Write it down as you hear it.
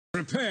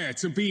prepare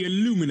to be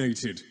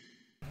illuminated.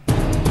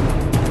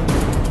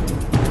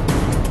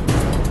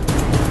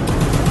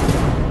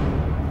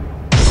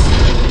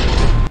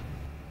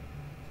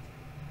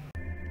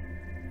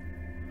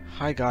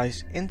 Hi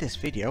guys, in this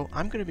video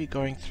I'm going to be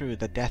going through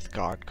the Death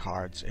Guard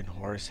cards in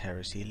Horus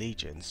Heresy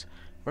Legions.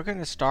 We're going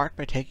to start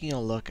by taking a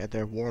look at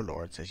their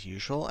Warlords as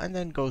usual, and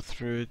then go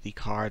through the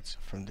cards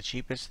from the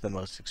cheapest to the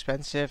most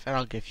expensive, and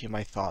I'll give you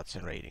my thoughts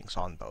and ratings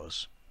on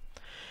those.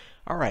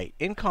 Alright,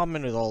 in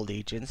common with all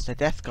Legions, the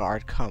Death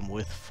Guard come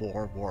with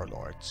 4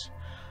 Warlords.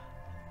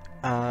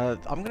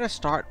 I'm going to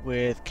start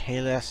with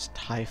Kalas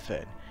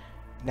Typhon.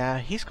 Now,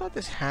 he's got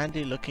this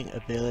handy looking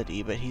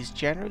ability, but he's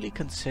generally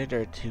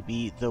considered to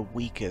be the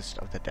weakest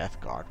of the Death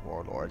Guard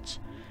Warlords.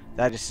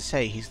 That is to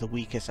say, he's the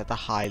weakest at the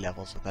high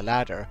levels of the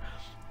ladder.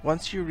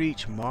 Once you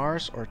reach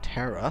Mars or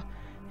Terra,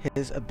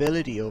 his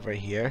ability over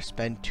here,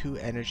 spend 2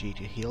 energy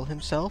to heal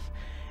himself,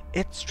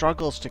 it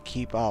struggles to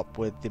keep up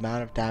with the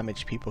amount of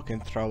damage people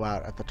can throw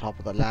out at the top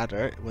of the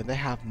ladder when they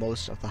have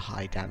most of the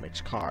high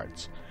damage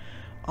cards.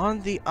 On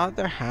the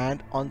other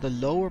hand, on the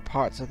lower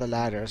parts of the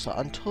ladder, so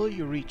until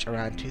you reach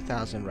around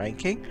 2000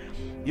 ranking,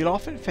 you'll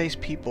often face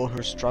people who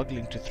are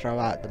struggling to throw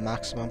out the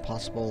maximum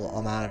possible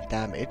amount of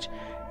damage,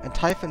 and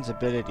Typhon's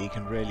ability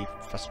can really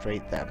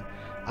frustrate them.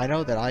 I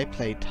know that I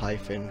played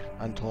Typhon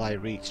until I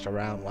reached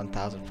around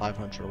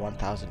 1500 or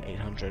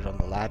 1800 on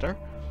the ladder,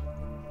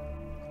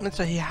 and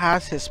so he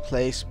has his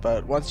place,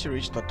 but once you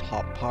reach the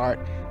top part,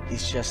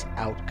 he's just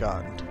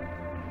outgunned.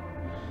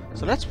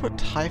 So let's put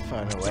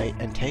Typhon away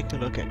and take a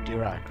look at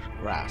Durak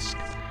Rask.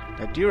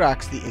 Now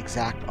Durak's the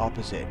exact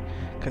opposite.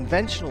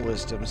 Conventional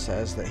wisdom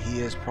says that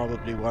he is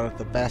probably one of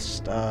the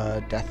best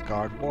Death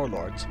Guard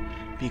Warlords,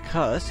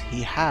 because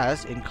he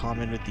has, in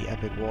common with the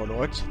Epic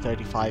Warlords,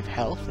 35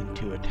 health and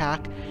 2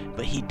 attack,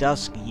 but he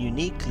does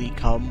uniquely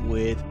come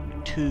with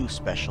 2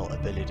 special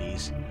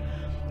abilities.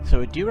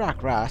 So with Durak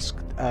Rask,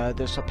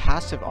 there's a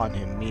passive on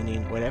him,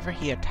 meaning whenever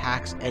he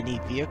attacks any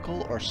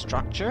vehicle or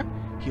structure,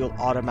 he'll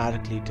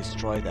automatically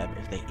destroy them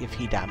if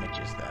he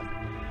damages them.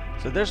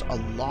 So there's a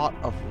lot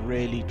of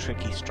really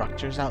tricky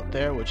structures out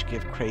there which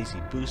give crazy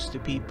boosts to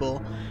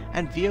people,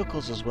 and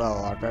vehicles as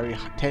well are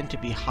tend to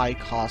be high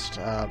cost,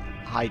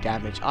 high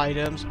damage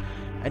items,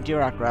 and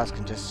Durak Rask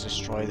can just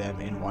destroy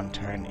them in 1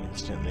 turn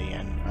instantly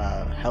and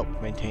help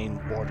maintain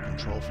board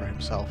control for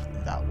himself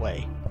in that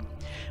way.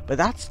 But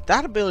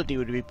that ability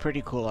would be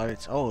pretty cool on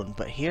its own,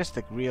 but here's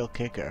the real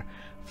kicker.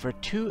 For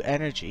 2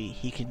 energy,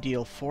 he can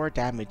deal 4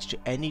 damage to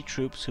any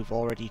troops who've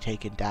already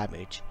taken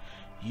damage.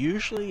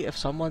 Usually, if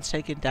someone's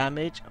taken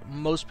damage,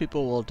 most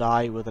people will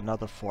die with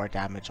another 4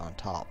 damage on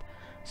top.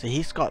 So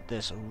he's got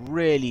this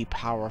really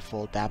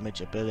powerful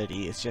damage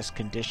ability. It's just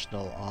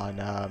conditional on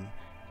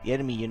the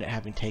enemy unit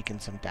having taken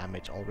some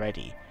damage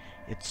already.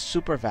 It's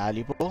super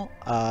valuable.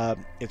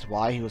 It's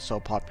why he was so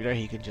popular.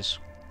 He can just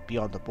be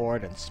on the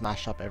board and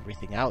smash up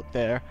everything out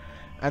there,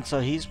 and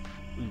so he's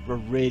a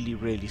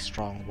really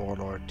strong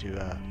warlord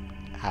to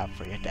have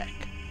for your deck.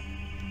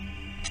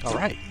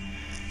 Alright,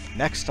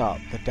 next up,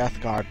 the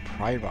Death Guard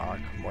Primarch,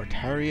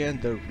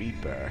 Mortarion the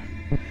Reaper.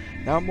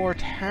 Now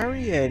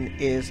Mortarion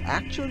is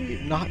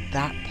actually not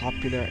that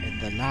popular in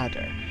the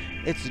ladder.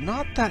 It's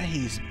not that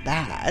he's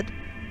bad,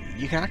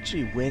 you can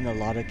actually win a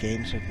lot of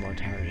games with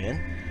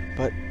Mortarion,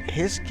 but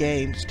his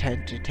games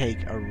tend to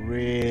take a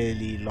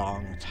really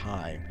long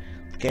time.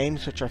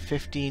 Games which are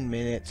 15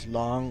 minutes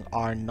long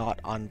are not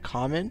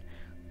uncommon.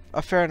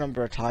 A fair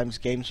number of times,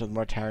 games with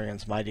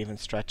Mortarions might even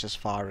stretch as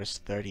far as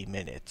 30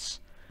 minutes.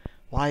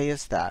 Why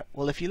is that?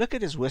 Well, if you look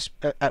at his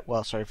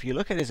if you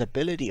look at his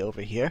ability over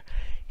here,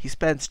 he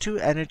spends 2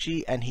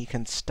 energy and he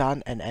can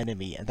stun an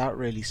enemy, and that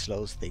really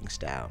slows things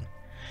down.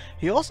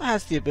 He also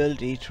has the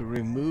ability to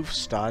remove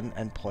stun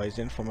and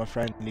poison from a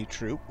friendly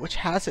troop, which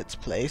has its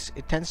place.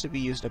 It tends to be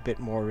used a bit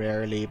more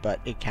rarely, but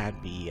it can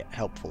be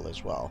helpful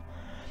as well.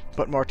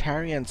 But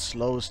Mortarion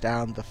slows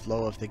down the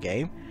flow of the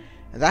game,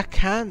 and that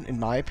can, in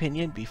my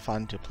opinion, be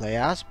fun to play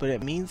as, but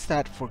it means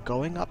that for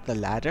going up the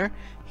ladder,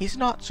 he's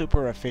not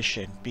super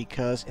efficient,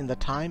 because in the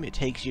time it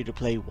takes you to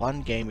play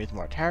 1 game with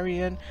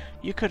Mortarion,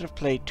 you could have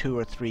played 2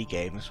 or 3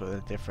 games with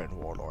a different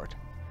warlord.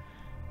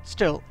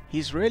 Still,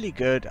 he's really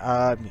good.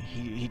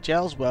 He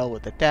gels well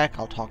with the deck.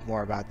 I'll talk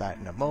more about that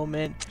in a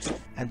moment.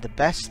 And the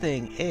best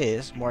thing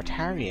is,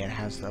 Mortarion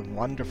has the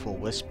wonderful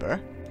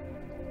Whisper.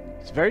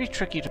 It's very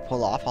tricky to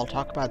pull off, I'll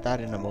talk about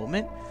that in a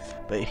moment,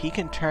 but he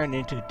can turn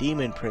into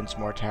Demon Prince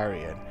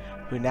Mortarion,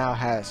 who now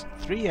has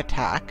 3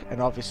 attack,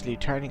 and obviously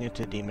turning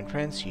into Demon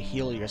Prince, you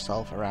heal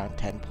yourself around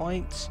 10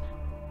 points.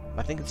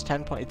 I think it's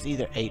 10 points, it's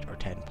either 8 or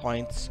 10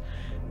 points.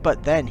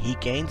 But then he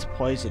gains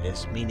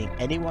Poisonous, meaning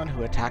anyone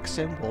who attacks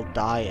him will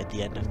die at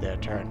the end of their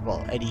turn.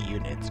 Well, any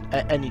units,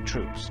 any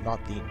troops, not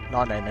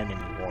an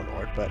enemy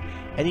warlord, but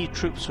any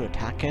troops who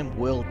attack him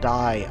will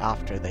die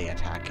after they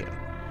attack him.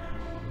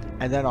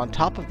 And then on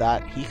top of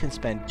that, he can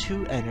spend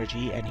 2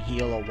 energy and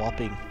heal a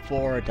whopping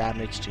 4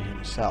 damage to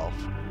himself.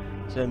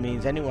 So it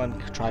means anyone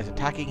who tries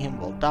attacking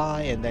him will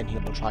die, and then he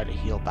will try to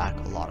heal back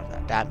a lot of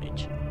that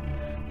damage.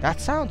 That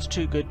sounds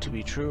too good to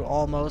be true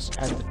almost,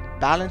 and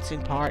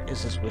balancing part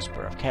is this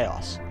Whisper of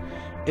Chaos.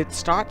 It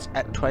starts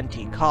at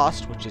 20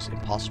 cost, which is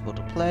impossible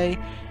to play,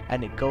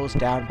 and it goes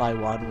down by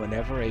 1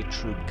 whenever a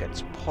troop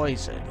gets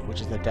poisoned,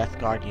 which is the Death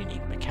Guard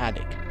unique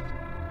mechanic.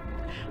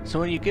 So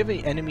when you give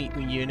an enemy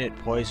unit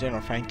poison,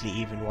 or frankly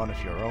even one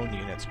of your own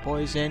units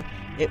poison,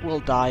 it will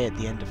die at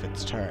the end of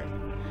its turn.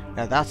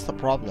 Now that's the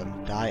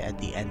problem, die at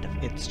the end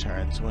of its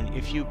turn. So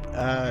if you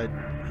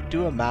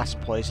do a mass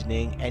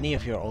poisoning, any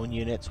of your own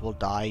units will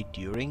die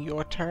during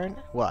your turn,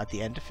 well, at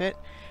the end of it.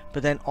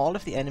 But then all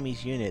of the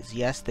enemy's units,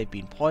 yes, they've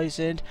been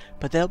poisoned,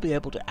 but they'll be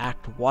able to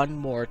act one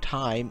more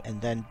time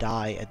and then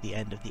die at the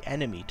end of the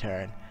enemy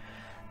turn.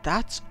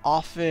 That's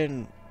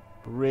often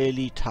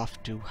really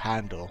tough to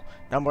handle.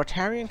 Now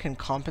Mortarion can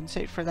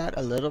compensate for that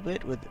a little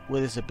bit with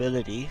his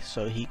ability,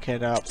 so he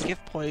can give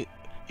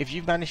if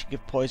you've managed to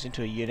give poison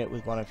to a unit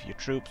with one of your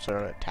troops or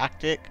a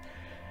tactic,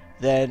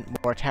 then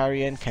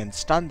Mortarion can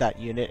stun that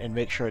unit and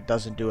make sure it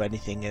doesn't do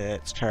anything in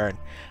its turn.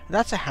 And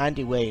that's a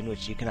handy way in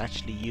which you can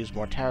actually use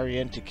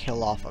Mortarion to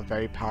kill off a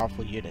very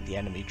powerful unit the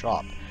enemy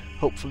dropped.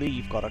 Hopefully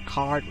you've got a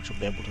card which will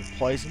be able to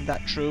poison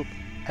that troop,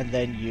 and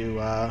then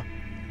you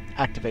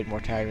activate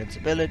Mortarion's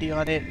ability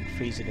on it and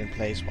freeze it in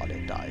place while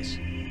it dies.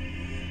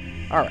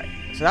 Alright,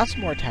 so that's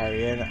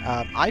Mortarion.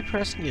 I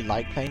personally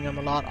like playing him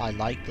a lot. I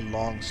like the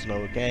long,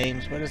 slow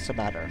games, but it's a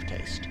matter of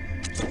taste.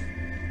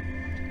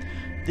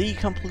 The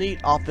complete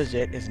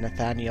opposite is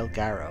Nathaniel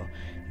Garrow.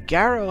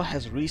 Garrow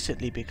has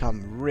recently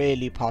become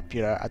really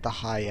popular at the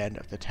high end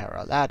of the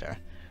Terra ladder.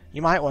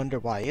 You might wonder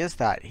why is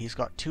that? He's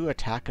got 2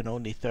 attack and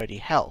only 30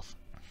 health.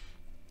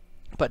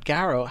 But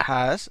Garrow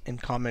has, in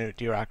common with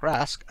Durak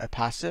Rask, a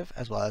passive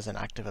as well as an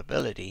active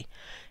ability.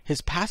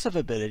 His passive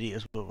ability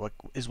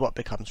is what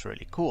becomes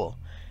really cool.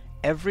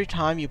 Every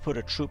time you put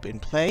a troop in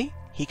play,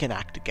 he can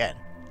act again.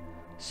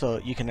 So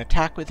you can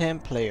attack with him,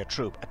 play a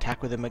troop,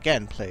 attack with him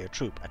again, play a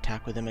troop,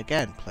 attack with him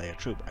again, play a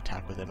troop,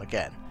 attack with him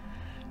again.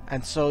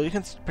 And so you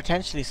can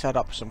potentially set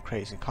up some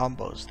crazy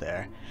combos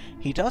there.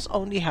 He does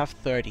only have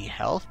 30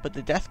 health, but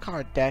the Death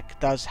Card deck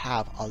does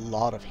have a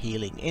lot of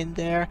healing in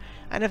there,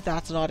 and if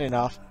that's not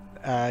enough,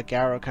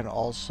 Garrow can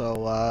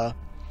also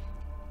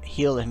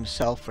heal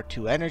himself for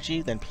 2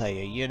 energy, then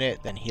play a unit,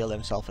 then heal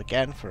himself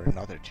again for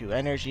another 2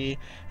 energy,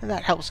 and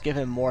that helps give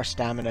him more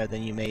stamina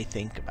than you may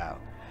think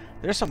about.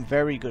 There's some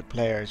very good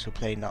players who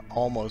play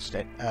almost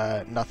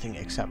nothing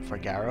except for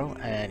Garrow,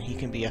 and he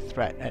can be a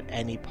threat at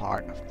any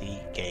part of the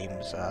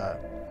game's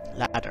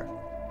ladder.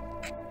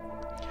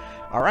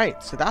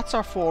 Alright, so that's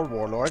our 4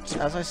 Warlords.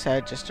 As I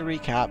said, just to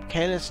recap,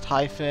 Kalis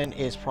Typhon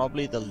is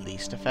probably the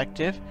least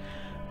effective.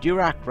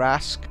 Durak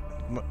Rask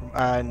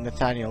and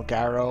Nathaniel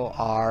Garrow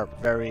are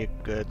very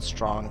good,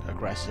 strong,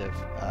 aggressive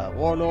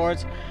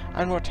warlords,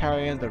 and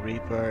Mortarion the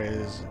Reaper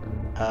is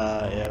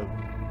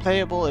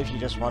playable if you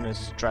just want to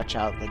stretch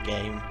out the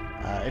game.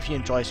 If you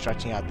enjoy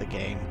stretching out the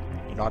game,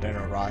 you're not in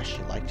a rush,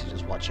 you like to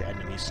just watch your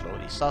enemies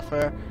slowly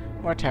suffer,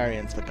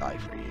 Mortarion's the guy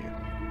for you.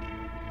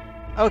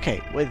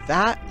 Okay, with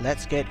that,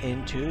 let's get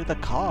into the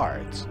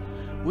cards.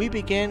 We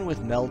begin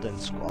with Meldon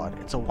Squad.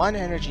 It's a 1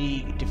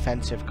 energy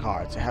defensive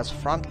card. It has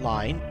front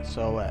line,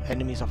 so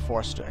enemies are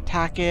forced to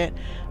attack it,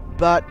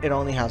 but it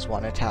only has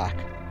 1 attack.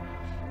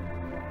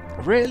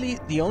 Really,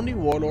 the only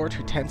warlord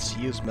who tends to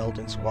use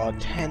Meldon Squad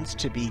tends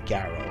to be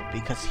Garrow,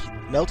 because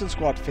Meldon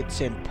Squad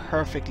fits in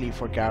perfectly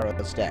for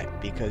Garrow's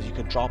deck, because you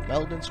can drop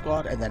Meldon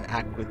Squad and then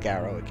act with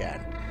Garrow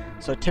again.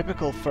 So a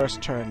typical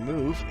first turn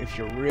move, if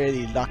you're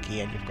really lucky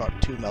and you've got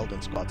 2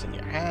 Meldon Squads in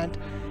your hand,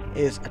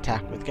 is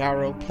attack with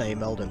Garrow, play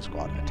Meldon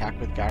Squad, attack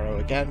with Garrow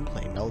again,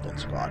 play Meldon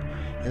Squad.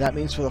 And that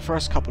means for the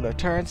first couple of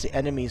turns, the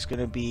enemy is going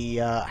to be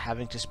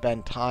having to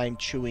spend time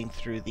chewing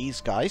through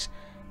these guys,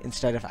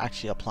 instead of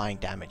actually applying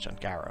damage on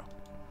Garrow.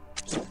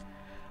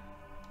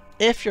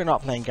 If you're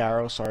not playing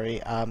Garrow,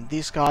 sorry,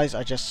 these guys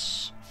are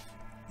just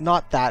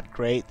not that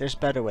great. There's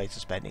better ways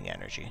of spending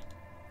energy.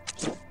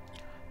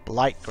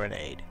 Blight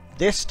Grenade.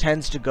 This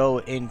tends to go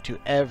into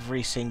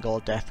every single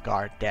Death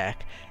Guard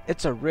deck.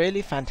 It's a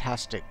really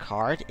fantastic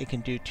card. It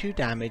can do 2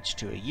 damage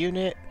to a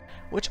unit,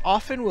 which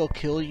often will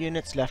kill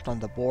units left on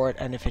the board,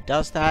 and if it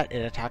does that,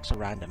 it attacks a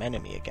random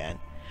enemy again.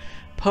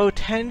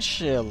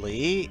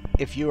 Potentially,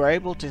 if you are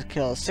able to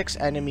kill 6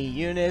 enemy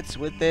units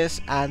with this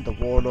and the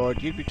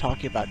Warlord, you'd be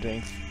talking about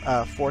doing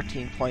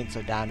 14 points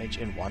of damage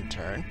in 1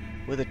 turn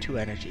with a 2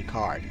 energy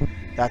card.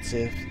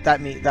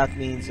 That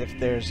means if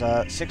there's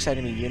 6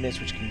 enemy units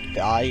which can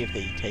die if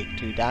they take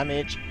 2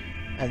 damage,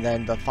 and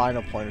then the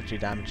final point of 2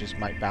 damages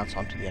might bounce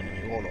onto the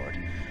enemy Warlord.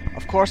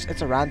 Of course,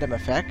 it's a random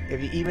effect.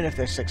 Even if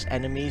there's 6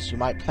 enemies, you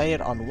might play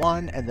it on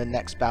 1, and the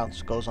next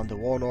bounce goes on the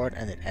Warlord,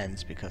 and it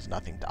ends because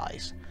nothing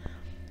dies.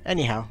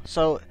 Anyhow,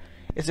 so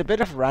it's a bit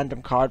of a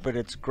random card, but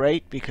it's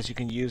great because you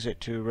can use it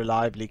to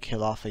reliably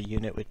kill off a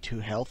unit with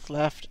 2 health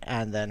left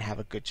and then have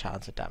a good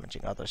chance of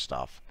damaging other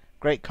stuff.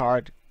 Great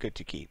card, good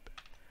to keep.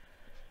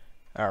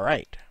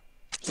 Alright.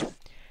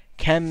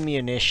 Chem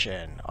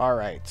Munition.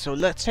 Alright, so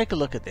let's take a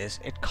look at this.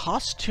 It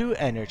costs 2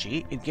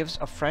 energy, it gives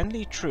a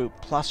friendly troop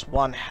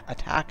 +1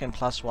 attack and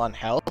 +1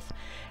 health,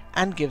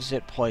 and gives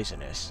it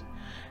poisonous.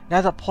 Now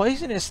the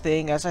poisonous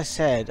thing, as I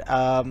said,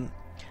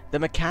 the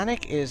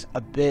mechanic is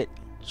a bit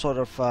sort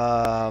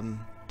of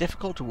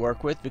difficult to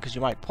work with, because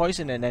you might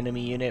poison an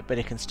enemy unit, but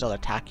it can still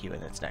attack you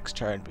in its next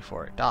turn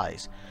before it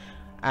dies.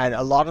 And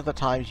a lot of the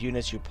times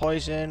units you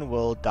poison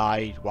will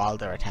die while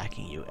they're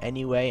attacking you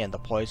anyway, and the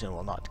poison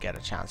will not get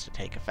a chance to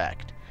take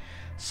effect.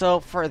 So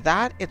for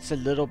that, it's a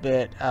little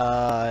bit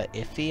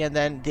iffy. And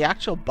then the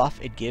actual buff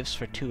it gives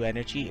for 2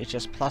 energy is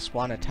just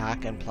 +1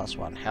 attack and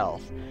 +1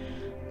 health.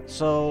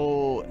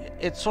 So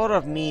it sort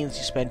of means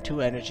you spend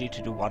 2 energy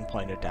to do 1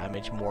 point of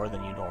damage more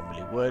than you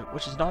normally would,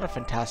 which is not a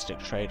fantastic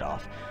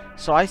trade-off.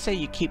 So I say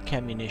you keep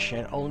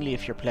Communition only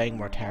if you're playing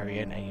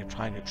Mortarion and you're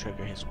trying to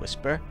trigger his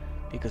Whisper,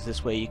 because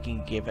this way you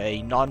can give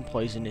a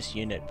non-poisonous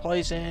unit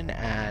poison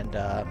and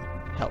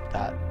help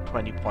that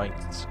 20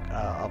 points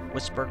of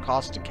Whisper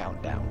cost to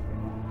count down.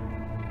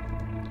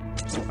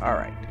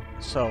 Alright,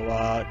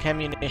 so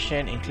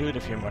Communition include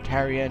if you're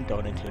Mortarion,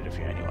 don't include if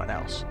you're anyone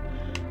else.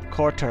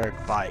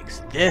 Korturg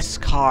Bikes. This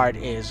card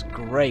is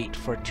great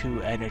for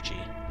 2 energy.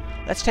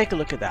 Let's take a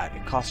look at that.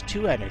 It costs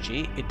 2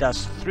 energy, it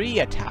does 3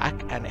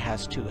 attack, and it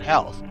has 2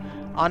 health.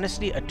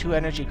 Honestly, a 2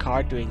 energy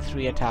card doing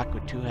 3 attack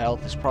with 2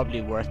 health is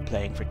probably worth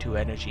playing for 2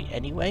 energy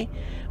anyway,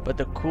 but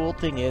the cool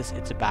thing is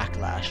it's a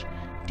backlash.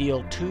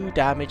 Deal 2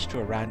 damage to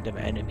a random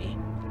enemy.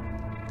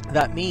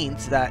 That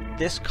means that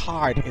this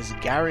card is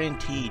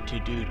guaranteed to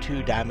do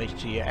 2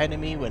 damage to your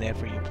enemy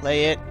whenever you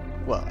play it.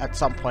 Well, at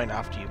some point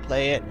after you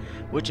play it,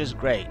 which is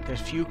great. There's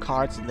few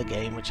cards in the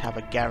game which have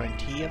a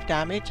guarantee of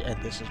damage,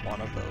 and this is one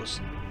of those.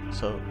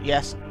 So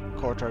yes,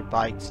 Korturg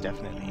Bikes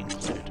definitely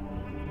include.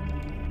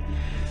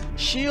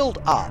 Shield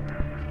Up.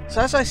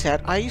 So as I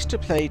said, I used to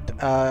play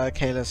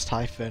Kayla's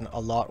Typhon a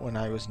lot when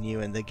I was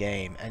new in the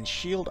game, and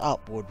Shield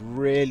Up would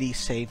really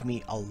save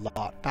me a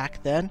lot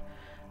back then.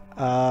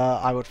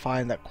 I would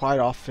find that quite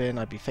often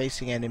I'd be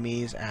facing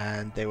enemies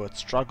and they would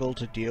struggle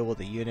to deal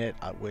with a unit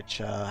which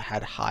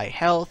had high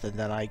health, and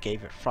then I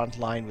gave it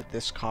frontline with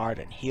this card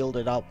and healed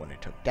it up when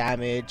it took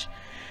damage.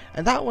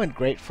 And that went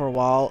great for a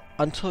while,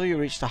 until you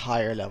reach the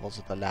higher levels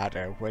of the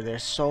ladder, where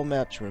there's so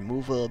much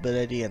removal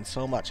ability and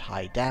so much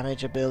high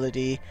damage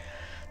ability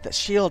that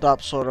Shield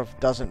Up sort of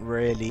doesn't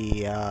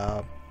really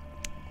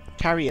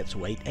carry its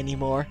weight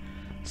anymore.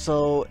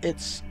 So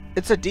it's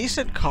a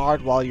decent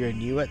card while you're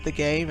new at the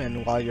game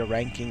and while your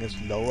ranking is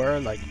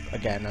lower, like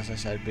again as I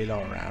said, below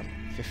around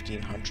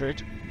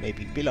 1500,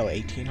 maybe below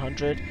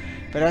 1800.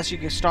 But as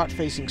you start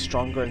facing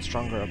stronger and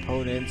stronger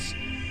opponents,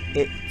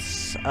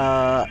 it's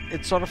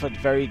sort of a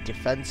very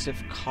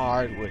defensive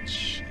card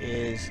which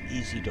is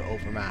easy to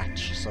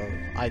overmatch. So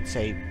I'd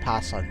say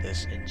pass on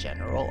this in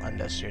general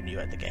unless you're new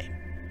at the game.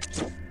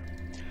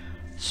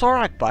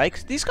 Sorak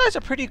Bikes. These guys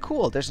are pretty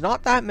cool. There's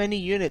not that many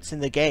units in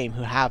the game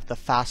who have the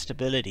fast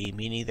ability,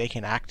 meaning they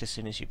can act as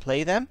soon as you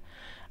play them.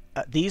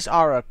 These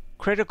are a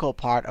critical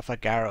part of a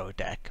Garrow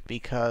deck,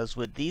 because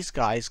with these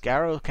guys,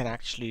 Garrow can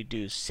actually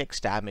do 6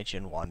 damage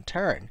in 1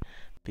 turn,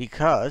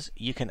 because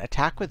you can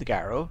attack with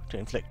Garrow to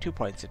inflict 2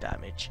 points of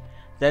damage,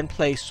 then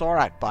play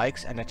Sorak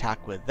Bikes and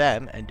attack with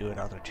them and do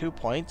another 2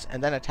 points,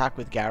 and then attack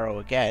with Garrow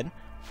again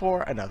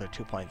for another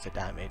 2 points of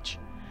damage.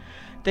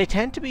 They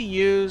tend to be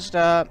used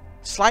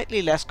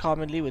slightly less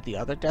commonly with the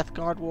other Death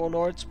Guard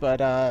Warlords,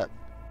 but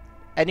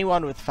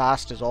anyone with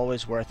fast is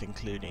always worth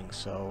including.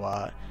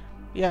 So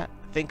yeah,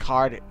 think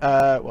hard.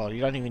 Well, you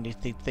don't even need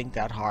to think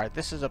that hard.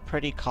 This is a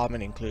pretty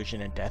common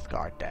inclusion in Death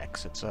Guard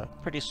decks. It's a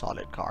pretty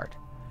solid card.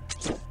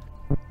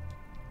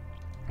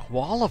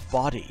 Wall of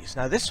Bodies.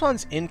 Now this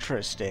one's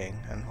interesting,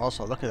 and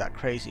also look at that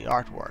crazy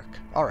artwork.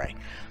 Alright,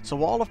 so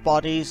Wall of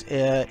Bodies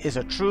is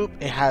a troop.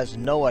 It has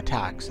no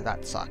attack, so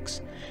that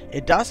sucks.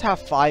 It does have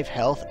 5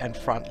 health and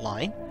front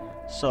line,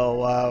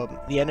 so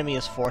the enemy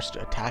is forced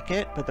to attack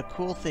it, but the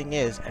cool thing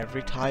is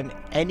every time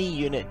any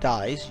unit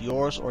dies,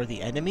 yours or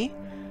the enemy,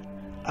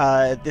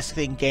 this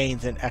thing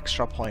gains an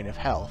extra point of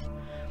health.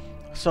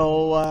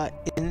 So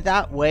in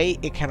that way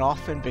it can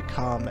often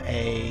become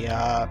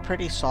a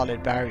pretty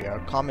solid barrier.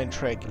 A common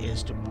trick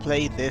is to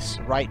play this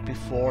right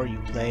before you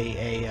play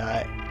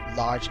a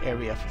large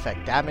area of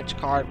effect damage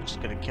card, which is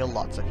going to kill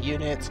lots of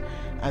units,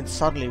 and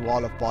suddenly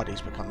Wall of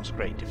Bodies becomes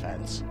great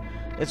defense.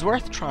 It's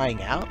worth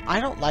trying out.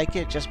 I don't like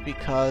it just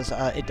because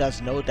it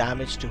does no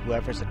damage to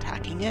whoever's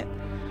attacking it.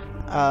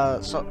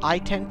 So I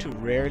tend to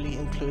rarely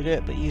include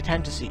it, but you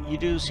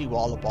do see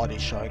Wall of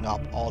Bodies showing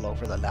up all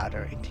over the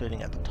ladder,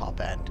 including at the top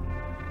end.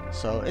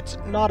 So it's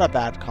not a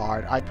bad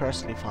card. I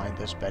personally find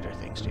there's better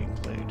things to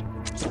include.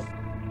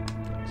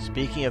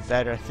 Speaking of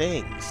better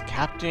things,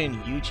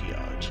 Captain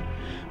Yu-Gi-Oh!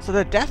 So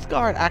the Death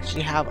Guard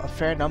actually have a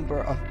fair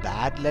number of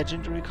bad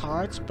legendary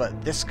cards,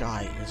 but this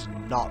guy is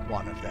not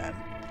one of them.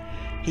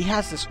 He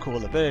has this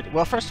cool ability.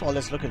 Well, first of all,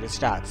 let's look at his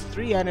stats.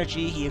 3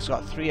 energy, he's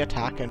got 3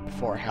 attack and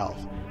 4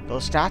 health.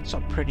 Those stats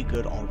are pretty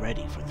good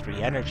already for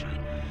 3 energy.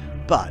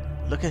 But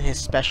look at his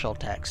special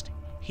text.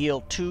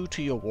 Heal 2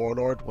 to your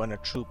Warlord when a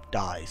troop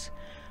dies.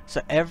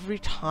 So every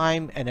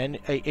time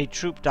a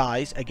troop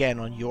dies, again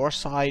on your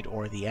side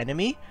or the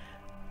enemy,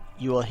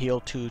 you will heal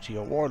 2 to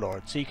your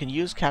Warlord. So you can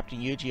use Captain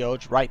Yu-Gi-Oh!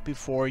 Right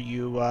before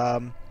you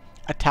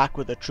attack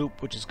with a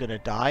troop which is going to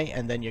die,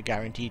 and then you're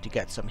guaranteed to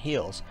get some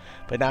heals.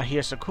 But now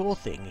here's the cool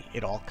thing,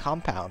 it all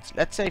compounds.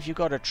 Let's say if you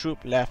got a troop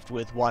left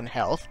with 1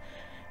 health,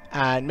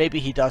 and maybe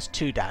he does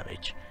 2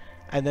 damage,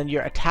 and then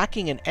you're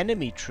attacking an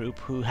enemy troop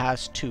who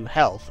has 2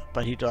 health,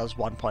 but he does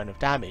 1 point of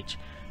damage.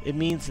 It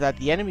means that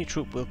the enemy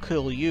troop will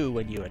kill you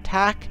when you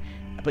attack,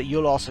 but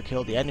you'll also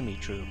kill the enemy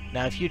troop.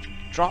 Now if you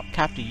drop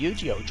Captain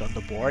Yu-Gi-Oh on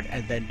the board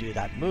and then do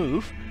that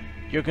move,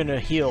 you're going to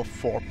heal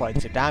 4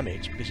 points of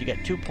damage, because you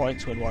get 2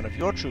 points when one of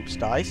your troops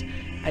dies,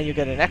 and you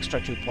get an extra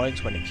 2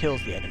 points when it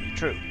kills the enemy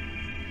troop.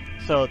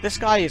 So this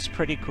guy is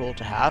pretty cool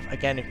to have,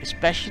 again,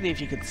 especially if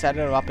you can set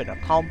him up in a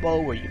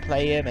combo where you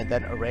play him and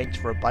then arrange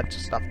for a bunch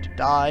of stuff to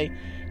die.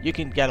 You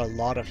can get a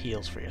lot of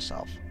heals for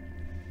yourself.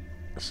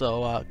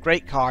 So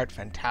great card,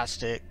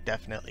 fantastic,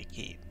 definitely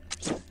keep.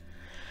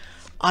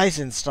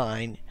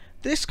 Eisenstein.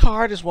 This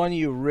card is one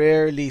you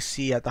rarely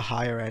see at the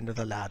higher end of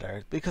the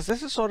ladder, because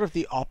this is sort of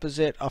the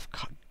opposite of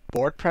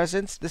board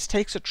presence. This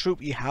takes a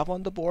troop you have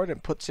on the board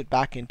and puts it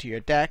back into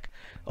your deck,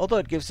 although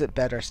it gives it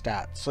better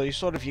stats. So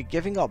you're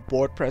giving up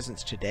board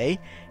presence today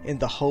in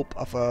the hope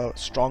of a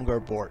stronger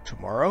board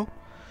tomorrow,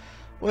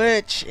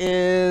 which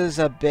is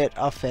a bit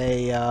of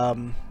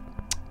a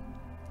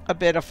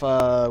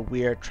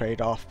weird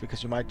trade-off,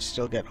 because you might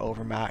still get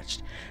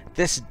overmatched.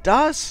 This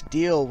does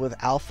deal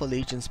with Alpha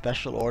Legion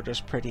special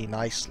orders pretty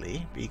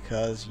nicely,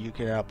 because you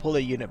can pull a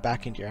unit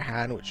back into your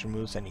hand, which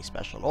removes any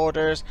special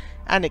orders,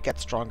 and it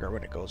gets stronger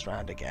when it goes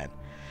round again.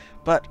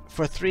 But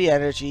for 3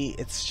 energy,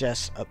 it's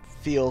just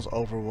feels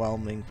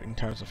overwhelming in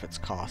terms of its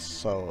cost.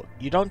 So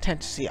you don't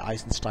tend to see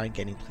Eisenstein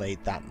getting played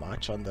that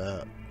much on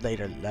the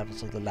later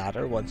levels of the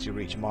ladder once you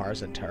reach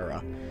Mars and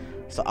Terra.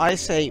 So I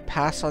say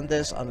pass on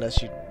this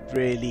unless you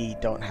really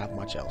don't have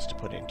much else to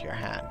put into your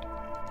hand.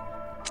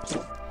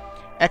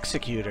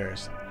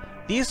 Executors.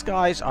 These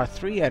guys are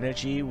 3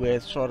 energy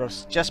with sort of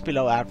just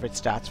below average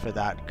stats for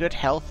that. Good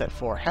health at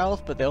 4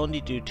 health, but they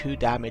only do 2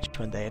 damage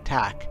when they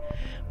attack.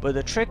 But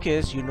the trick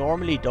is, you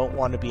normally don't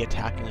want to be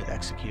attacking with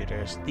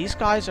Executors. These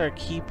guys are a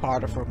key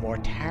part of a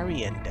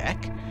Mortarion deck,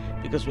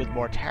 because with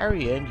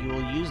Mortarion, you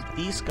will use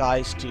these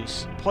guys to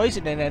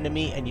poison an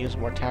enemy and use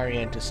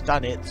Mortarion to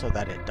stun it so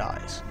that it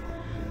dies.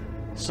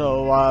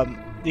 So,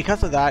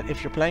 because of that,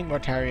 if you're playing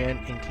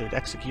Mortarion, include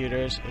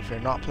Executors. If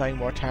you're not playing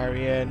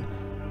Mortarion,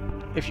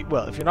 if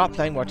you're not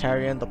playing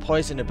Mortarion, the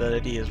poison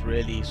ability is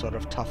really sort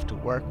of tough to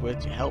work with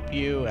to help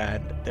you,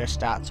 and their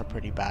stats are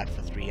pretty bad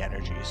for 3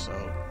 energy, so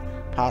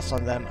pass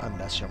on them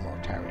unless you're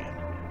Mortarion.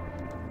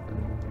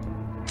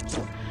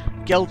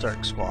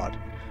 Geldurk Squad.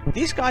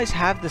 These guys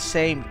have the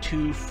same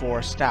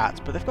 2-4 stats,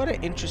 but they've got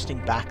an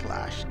interesting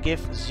backlash. Give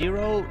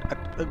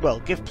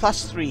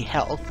 +3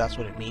 health, that's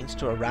what it means,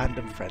 to a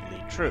random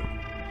friendly troop.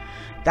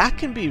 That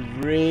can be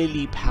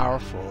really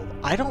powerful.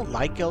 I don't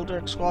like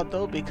Geldurk Squad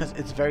though, because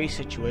it's very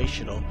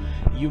situational.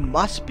 You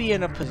must be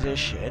in a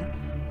position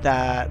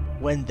that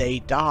when they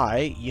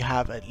die, you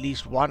have at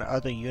least 1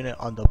 other unit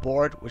on the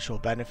board which will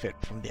benefit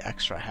from the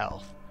extra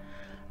health.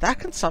 That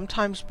can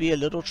sometimes be a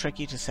little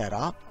tricky to set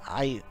up.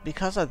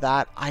 Because of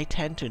that, I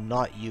tend to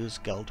not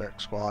use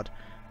Geldurk Squad.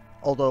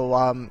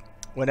 Although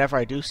whenever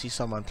I do see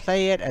someone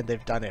play it and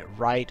they've done it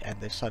right and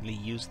they've suddenly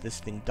used this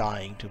thing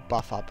dying to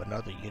buff up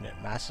another unit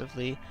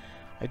massively,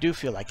 I do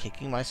feel like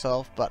kicking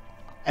myself. But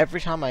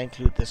every time I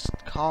include this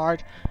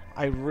card,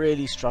 I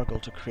really struggle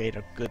to create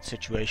a good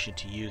situation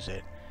to use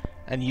it.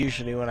 And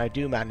usually when I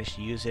do manage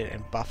to use it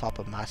and buff up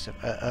a massive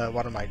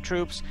one of my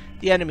troops,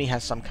 the enemy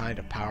has some kind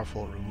of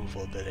powerful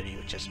removal ability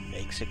which just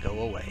makes it go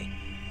away.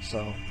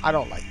 So I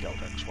don't like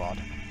Geldurk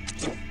Squad.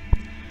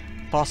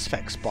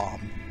 Phosphex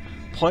Bomb.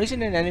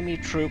 Poison an enemy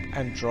troop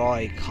and draw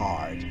a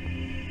card.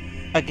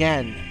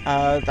 Again,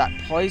 that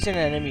poison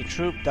enemy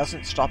troop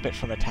doesn't stop it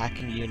from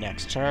attacking you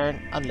next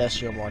turn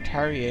unless you're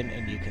Mortarion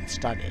and you can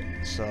stun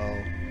it. So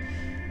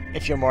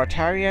if you're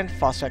Mortarion,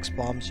 Phosphex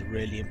Bomb's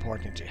really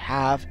important to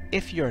have.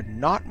 If you're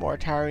not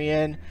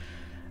Mortarion,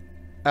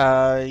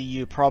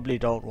 you probably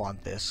don't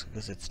want this,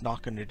 because it's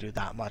not going to do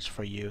that much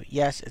for you.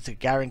 Yes, it's a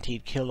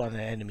guaranteed kill on an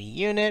enemy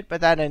unit,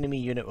 but that enemy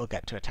unit will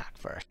get to attack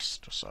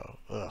first. So,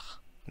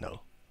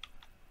 no.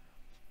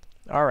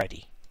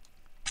 Alrighty.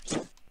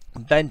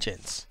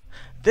 Vengeance.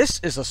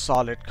 This is a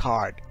solid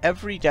card.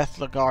 Every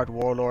Deathguard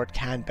Warlord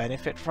can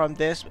benefit from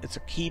this. It's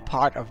a key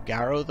part of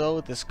Garrow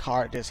though. This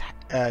card is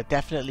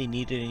definitely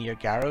needed in your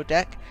Garrow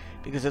deck,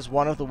 because it's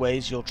one of the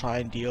ways you'll try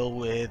and deal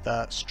with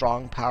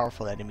strong,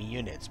 powerful enemy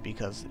units,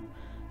 because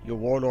your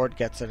Warlord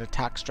gets an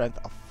attack strength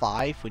of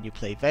 5 when you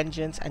play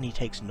Vengeance, and he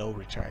takes no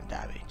return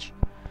damage.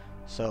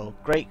 So,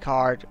 great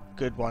card,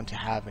 good one to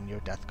have in your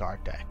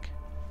Deathguard deck.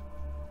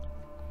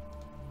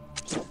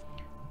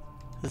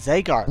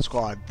 Zygarde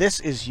Squad. This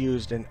is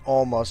used in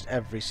almost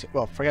every,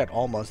 well, forget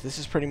almost, this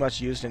is pretty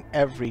much used in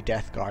every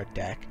Deathguard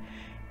deck.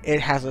 It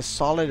has a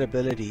solid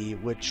ability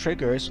which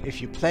triggers if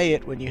you play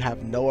it when you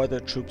have no other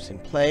troops in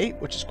play,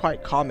 which is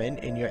quite common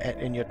in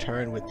your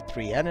turn with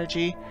 3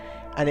 energy,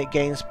 and it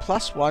gains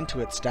 +1 to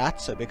its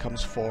stats, so it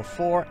becomes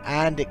 4/4,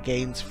 and it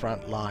gains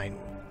front line.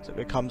 So it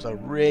becomes a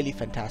really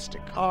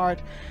fantastic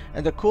card.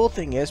 And the cool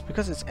thing is,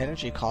 because its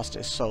energy cost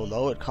is so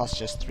low, it costs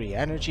just 3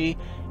 energy,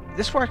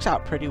 this works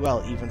out pretty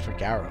well even for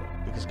Garrow,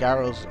 because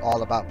Garrow's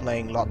all about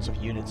playing lots of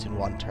units in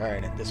one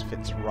turn, and this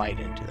fits right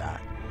into that.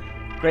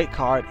 Great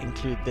card,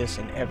 include this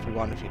in every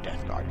one of your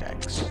Death Guard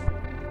decks.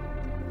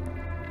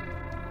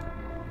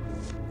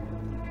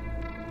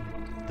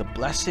 The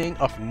Blessing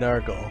of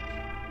Nurgle.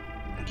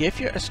 Give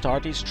your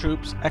Astartes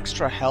troops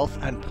extra health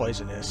and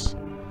poisonous.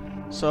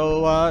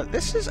 So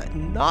this is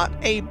not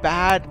a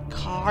bad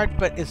card,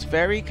 but it's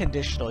very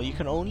conditional. You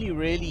can only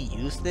really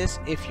use this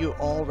if you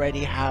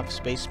already have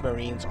Space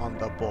Marines on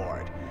the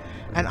board.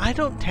 And I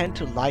don't tend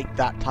to like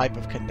that type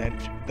of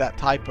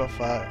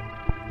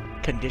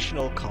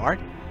conditional card,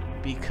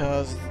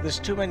 because there's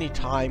too many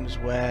times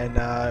when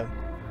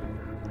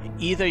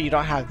either you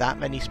don't have that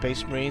many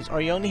Space Marines,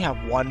 or you only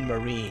have 1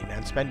 Marine,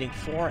 and spending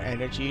 4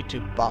 energy to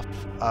buff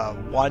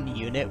 1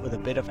 unit with a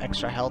bit of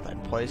extra health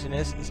and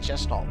poisonous is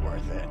just not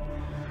worth it.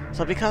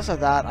 So because of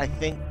that, I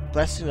think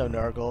Blessing of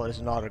Nurgle is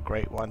not a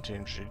great one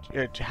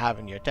to have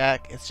in your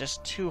deck. It's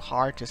just too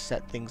hard to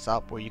set things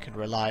up where you can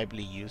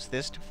reliably use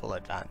this to full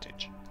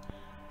advantage.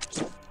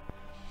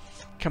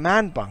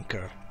 Command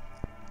Bunker.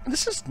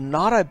 This is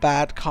not a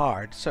bad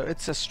card. So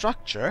it's a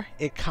structure,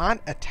 it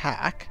can't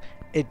attack.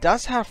 It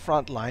does have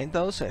front line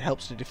though, so it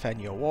helps to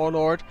defend your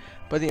Warlord.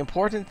 But the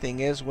important thing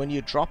is, when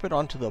you drop it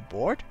onto the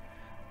board,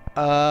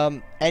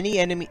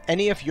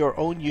 any of your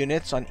own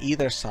units on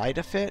either side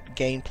of it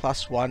gain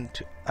 +1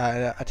 to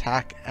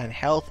attack and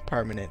health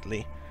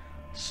permanently.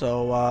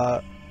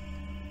 So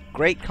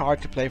great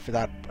card to play for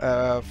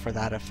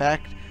that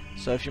effect.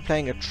 So if you're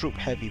playing a troop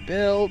heavy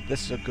build,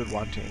 this is a good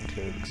one to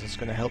include, because it's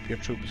going to help your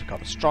troops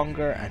become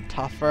stronger and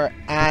tougher,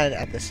 and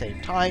at the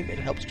same time it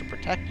helps to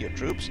protect your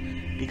troops,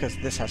 because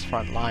this has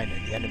front line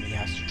and the enemy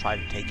has to try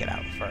to take it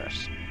out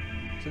first.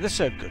 So this is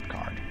a good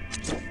card.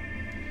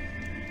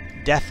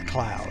 Death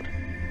Cloud.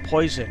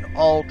 Poison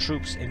all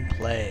troops in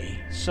play.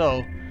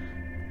 So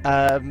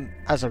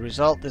as a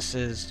result, this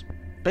is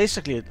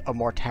basically a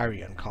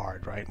Mortarion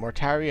card, right?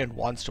 Mortarion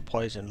wants to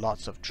poison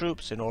lots of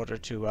troops in order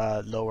to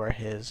lower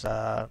his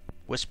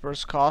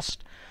Whispers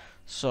cost.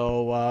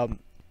 So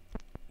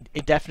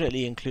it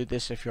definitely include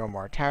this if you're a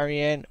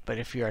Mortarion, but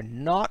if you're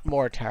not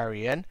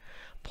Mortarion,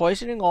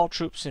 poisoning all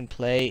troops in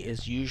play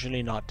is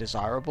usually not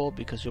desirable,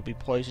 because you'll be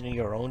poisoning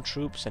your own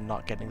troops and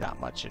not getting that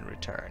much in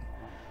return.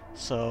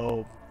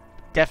 So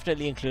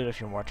definitely include if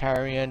you're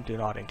Mortarion, do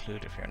not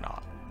include if you're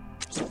not.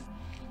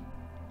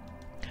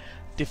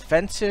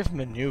 Defensive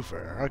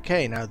Maneuver.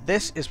 Okay, now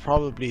this is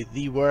probably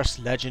the worst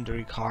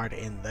legendary card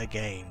in the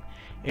game.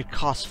 It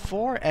costs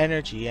 4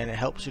 energy and it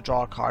helps you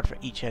draw a card for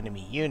each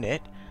enemy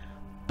unit,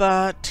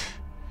 but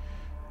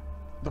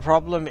the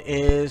problem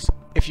is,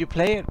 if you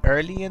play it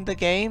early in the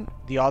game,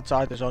 the odds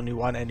are there's only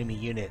 1 enemy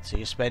unit, so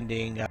you're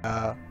spending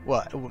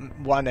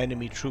 1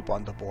 enemy troop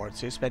on the board,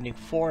 so you're spending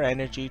 4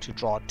 energy to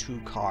draw 2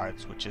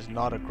 cards, which is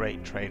not a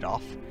great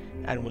trade-off,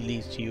 and will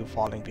lead to you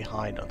falling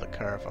behind on the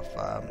curve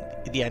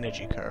of the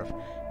energy curve,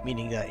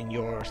 meaning that in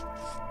your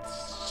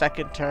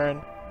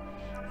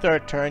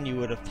third turn you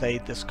would have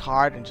played this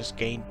card and just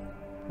gained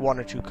 1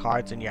 or 2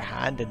 cards in your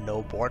hand and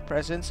no board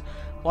presence,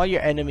 while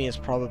your enemy is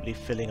probably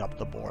filling up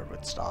the board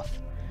with stuff.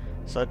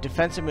 So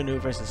Defensive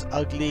Maneuvers is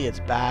ugly, it's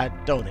bad,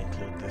 don't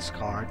include this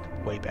card.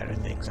 Way better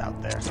things out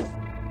there.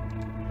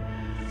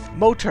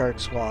 Moturg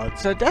Squad.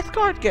 So Death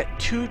Guard get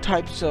 2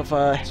 types of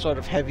sort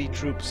of heavy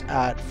troops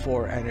at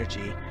 4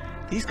 energy.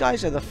 These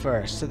guys are the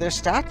first, so their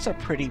stats are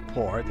pretty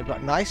poor. They've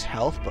got nice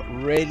health but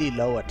really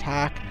low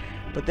attack,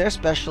 but their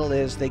special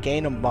is they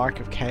gain a Mark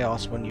of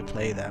Chaos when you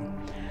play them.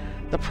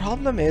 The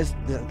problem is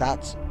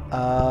that's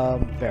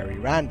very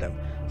random.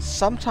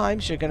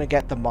 Sometimes you're going to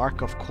get the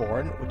Mark of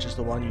Khorne, which is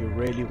the one you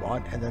really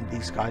want, and then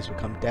these guys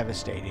become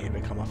devastating and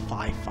become a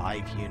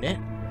 5/5 unit.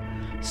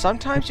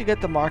 Sometimes you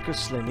get the Mark of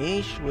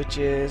Slaanesh, which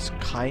is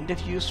kind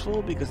of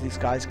useful because these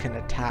guys can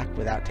attack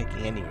without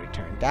taking any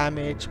return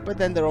damage, but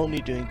then they're only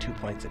doing 2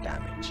 points of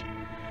damage.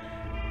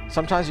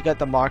 Sometimes you get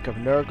the Mark of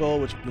Nurgle,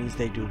 which means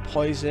they do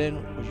poison,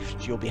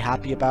 which you'll be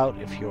happy about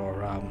if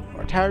you're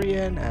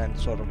Mortarion, and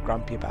sort of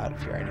grumpy about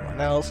if you're anyone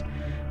else.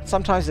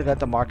 Sometimes they get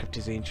the Mark of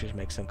Tzeentch, which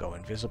makes them go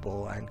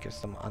invisible and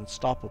gives them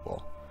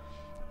unstoppable.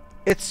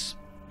 It's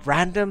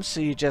random,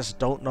 so you just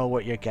don't know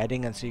what you're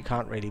getting, and so you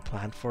can't really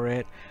plan for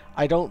it.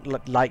 I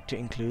don't like to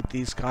include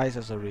these guys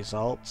as a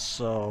result,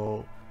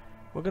 so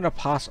we're going to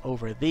pass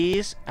over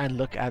these and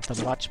look at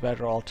the much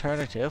better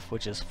alternative,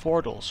 which is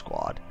Fordle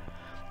Squad.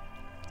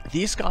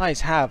 These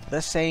guys have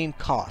the same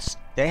cost.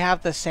 They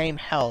have the same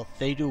health.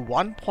 They do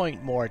 1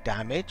 point more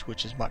damage,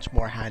 which is much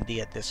more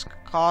handy at this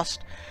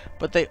cost,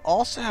 but they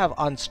also have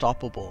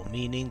Unstoppable,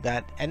 meaning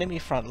that enemy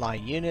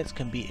frontline units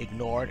can be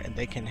ignored and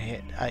they can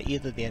hit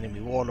either the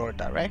enemy Warlord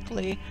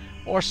directly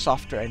or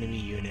softer enemy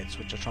units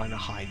which are trying to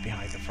hide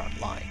behind the front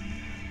line.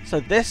 So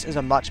this is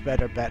a much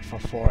better bet for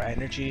 4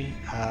 energy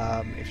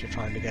if you're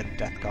trying to get a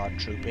Death Guard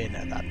troop in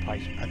at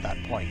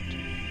that point.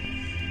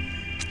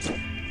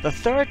 The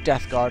third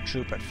Death Guard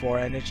troop at 4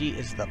 energy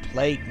is the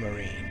Plague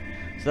Marine.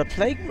 So the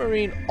Plague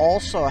Marine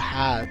also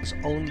has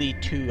only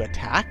 2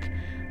 attack,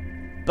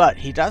 but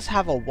he does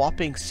have a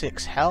whopping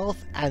 6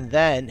 health, and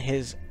then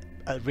his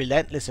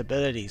relentless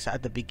abilities.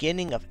 At the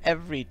beginning of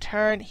every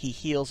turn, he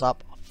heals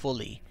up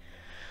fully.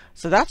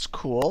 So that's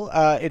cool.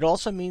 It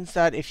also means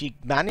that if you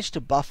manage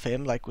to buff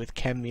him, like with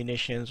chem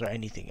munitions or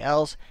anything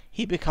else,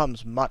 he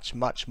becomes much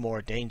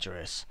more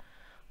dangerous.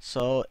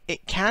 So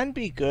it can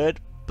be good,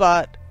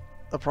 but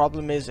the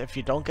problem is if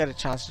you don't get a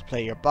chance to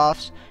play your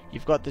buffs,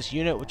 you've got this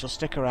unit which will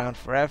stick around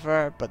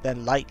forever, but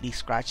then lightly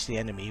scratch the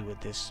enemy with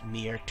this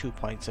mere 2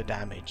 points of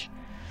damage.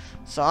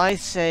 So I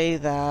say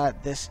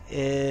that this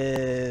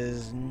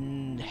is...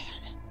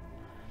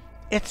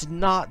 it's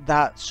not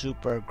that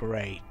super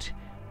great.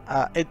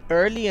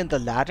 Early in the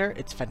ladder,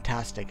 it's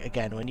fantastic.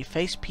 Again, when you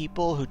face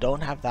people who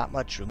don't have that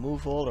much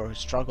removal or who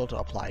struggle to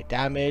apply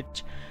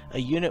damage, a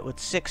unit with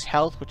 6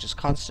 health, which is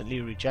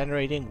constantly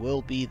regenerating,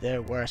 will be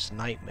their worst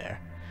nightmare.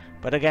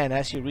 But again,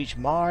 as you reach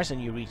Mars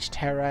and you reach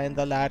Terra in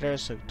the ladder,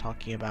 so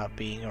talking about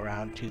being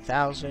around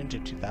 2000 to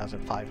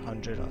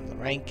 2500 on the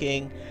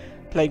ranking,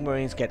 Plague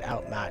Marines get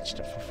outmatched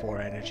for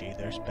 4 energy.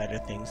 There's better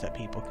things that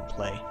people can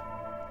play.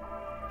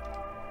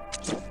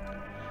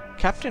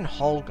 Captain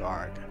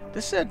Holgard.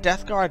 This is a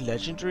Death Guard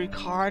legendary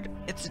card.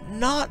 It's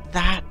not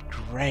that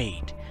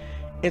great.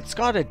 It's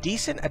got a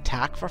decent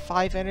attack for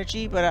 5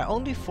 energy, but at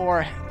only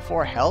 4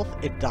 health,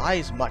 it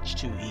dies much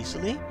too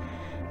easily.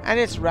 And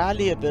its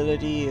rally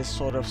ability is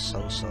sort of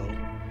so-so.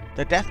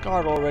 The Death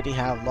Guard already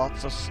have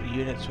lots of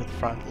units with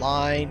front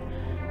line,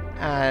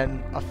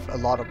 and a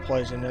lot of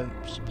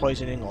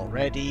poisoning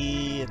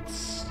already.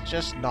 It's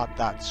just not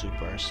that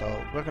super,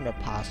 so we're going to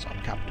pass on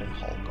Captain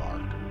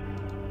Holgard.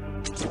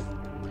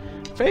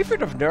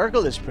 Favorite of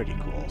Nurgle is pretty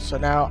cool. So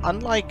now,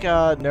 unlike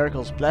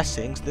Nurgle's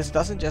Blessings, this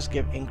doesn't just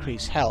give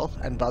increased health,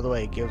 and by the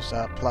way, it gives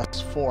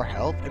plus 4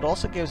 health. It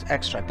also gives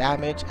extra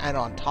damage, and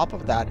on top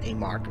of that, a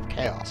Mark of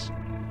Chaos.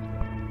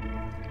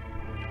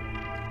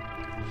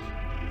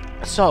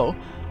 So,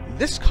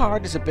 this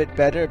card is a bit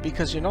better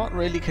because you're not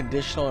really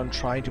conditional on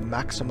trying to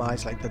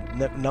maximize like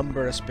the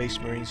number of Space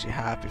Marines you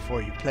have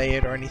before you play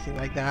it or anything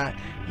like that.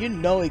 You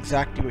know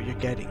exactly what you're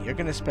getting. You're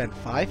going to spend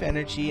 5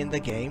 energy in the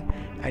game,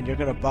 and you're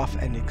going to buff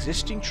an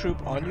existing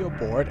troop on your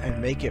board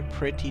and make it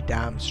pretty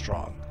damn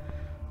strong.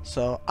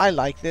 So I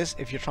like this.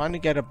 If you're trying to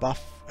get a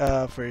buff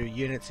for your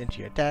units into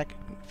your deck,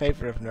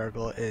 favorite of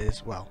Nurgle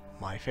is, well,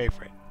 my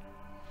favorite.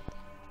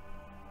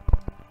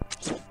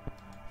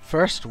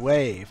 First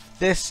Wave.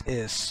 This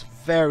is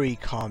very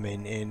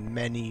common in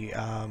many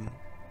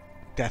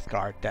Death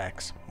Guard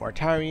decks.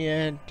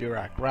 Mortarion,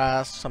 Durak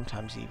Ras,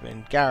 sometimes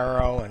even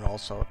Garrow, and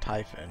also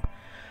Typhon.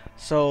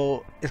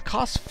 So it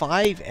costs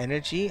 5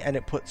 energy, and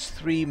it puts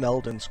 3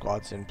 Meldon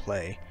squads in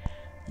play.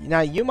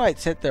 Now you might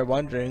sit there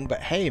wondering,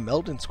 but hey,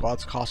 Meldon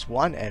squads cost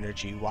 1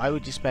 energy. Why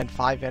would you spend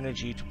 5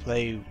 energy to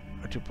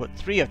put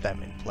 3 of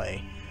them in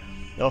play?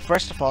 Well,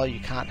 first of all, you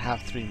can't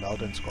have 3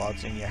 Meldon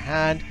squads in your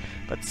hand,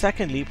 but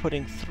secondly,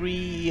 putting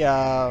 3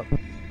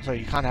 so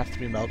you can't have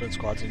 3 Meldon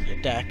squads in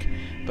your deck,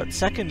 but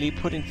secondly,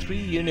 putting 3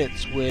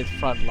 units with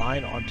front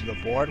line onto the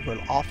board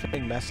will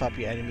often mess up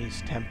your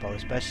enemy's tempo,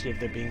 especially if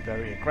they're being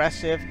very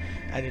aggressive,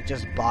 and it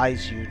just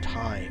buys you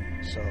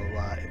time, so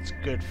it's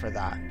good for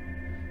that.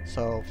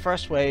 So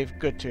First Wave,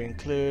 good to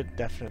include,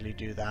 definitely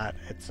do that.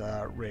 It's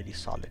a really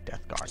solid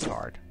Death Guard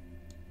card.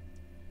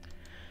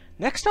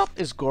 Next up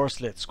is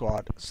Gorslit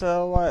Squad.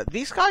 So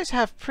these guys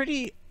have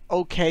pretty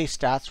okay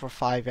stats for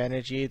 5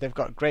 energy. They've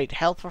got great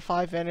health for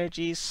 5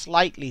 energy,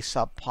 slightly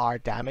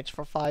subpar damage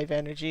for 5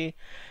 energy.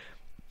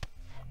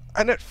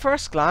 And at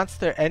first glance,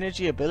 their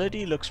energy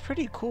ability looks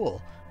pretty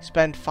cool.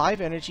 Spend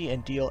 5 energy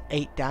and deal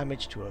 8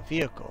 damage to a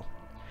vehicle.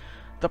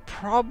 The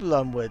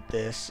problem with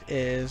this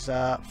is,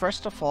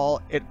 first of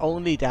all, it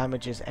only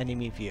damages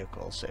enemy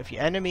vehicles. So if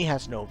your enemy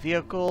has no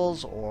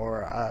vehicles,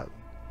 or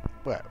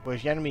well,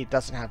 if your enemy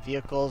doesn't have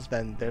vehicles,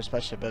 then their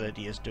special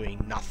ability is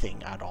doing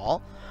nothing at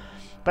all.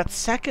 But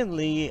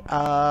secondly,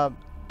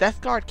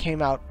 Death Guard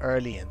came out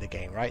early in the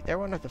game, right? They're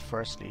one of the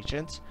first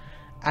legions,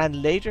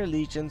 and later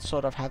legions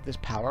sort of have this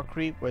power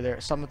creep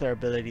where some of their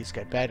abilities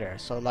get better.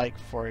 So like,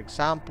 for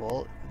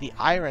example, the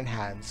Iron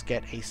Hands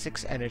get a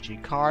 6 energy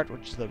card,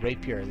 which is the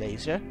Rapier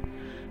Laser.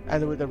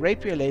 And with the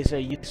Rapier Laser,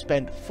 you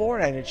spend 4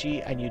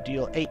 energy and you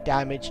deal 8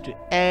 damage to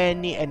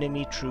any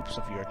enemy troops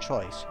of your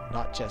choice,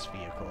 not just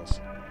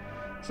vehicles.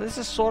 So this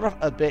is sort of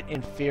a bit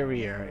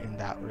inferior in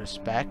that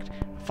respect.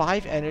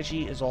 5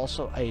 energy is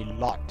also a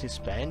lot to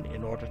spend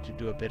in order to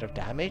do a bit of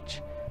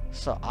damage.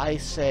 So I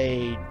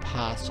say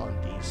pass on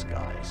these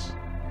guys.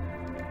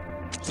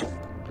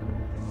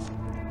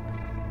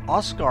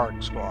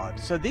 Osgard Squad.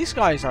 So these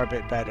guys are a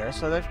bit better.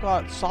 So they've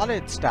got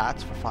solid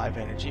stats for 5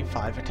 energy,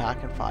 5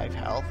 attack, and 5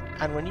 health.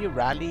 And when you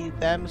rally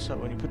them, so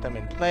when you put them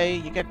in play,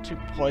 you get to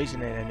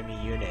poison an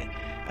enemy unit.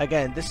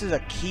 Again, this is a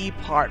key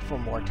part for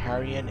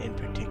Mortarion in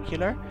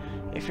particular.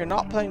 If you're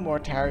not playing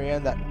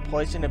Mortarion, that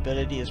poison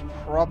ability is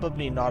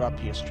probably not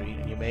up your street,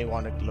 and you may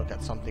want to look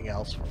at something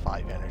else for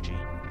 5 energy.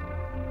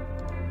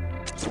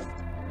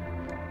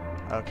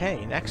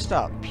 Okay, next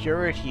up,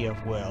 Purity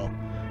of Will.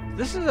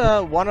 This is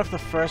one of the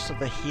first of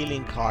the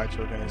healing cards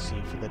we're going to see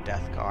for the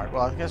Death Guard.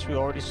 Well, I guess we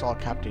already saw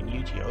Captain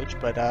Yu-Gi-Oh,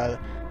 but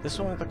this is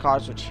one of the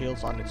cards which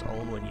heals on its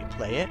own when you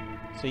play it.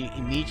 So you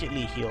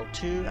immediately heal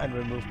 2 and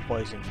remove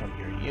poison from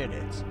your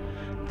units.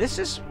 This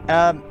is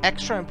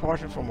extra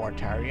important for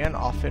Mortarion.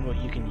 Often what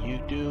you can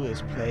do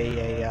is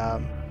play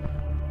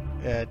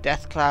a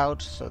Death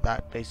Cloud, so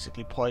that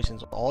basically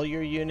poisons all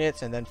your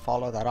units, and then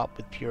follow that up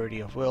with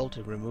Purity of Will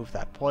to remove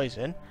that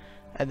poison.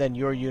 And then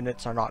your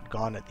units are not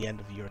gone at the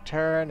end of your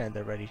turn, and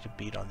they're ready to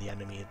beat on the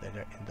enemy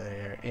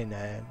in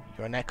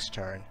your next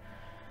turn.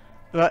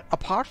 But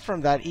apart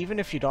from that, even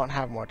if you don't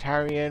have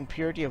Mortarion,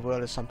 Purity of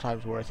Will is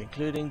sometimes worth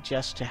including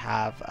just to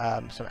have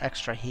some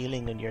extra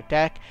healing in your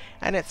deck,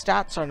 and its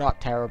stats are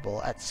not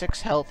terrible. At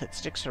 6 health it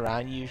sticks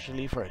around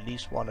usually for at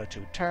least 1 or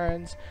 2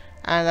 turns,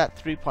 and at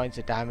 3 points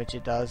of damage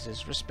it does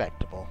is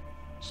respectable.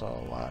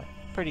 So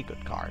pretty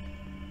good card.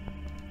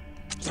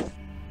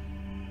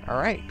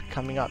 Alright,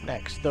 coming up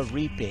next, the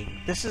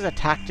Reaping. This is a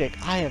tactic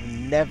I have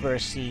never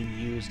seen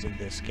used in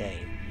this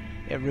game.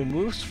 It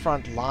removes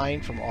front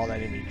line from all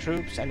enemy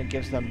troops, and it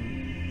gives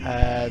them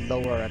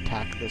lower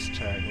attack this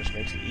turn, which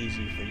makes it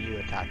easy for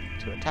you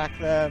to attack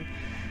them.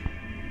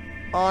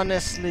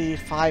 Honestly,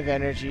 5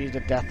 energy, the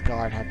Death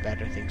Guard have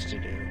better things to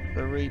do.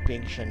 The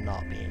Reaping should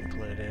not be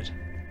included.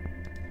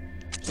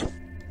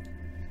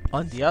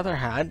 On the other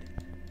hand,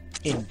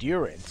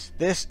 Endurance.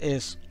 This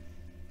is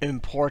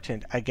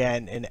important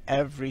again in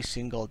every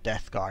single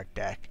Death Guard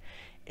deck.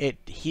 It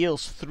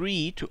heals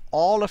 3 to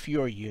all of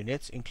your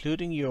units,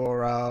 including your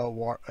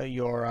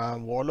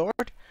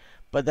Warlord,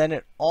 but then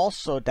it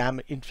also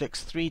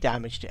inflicts 3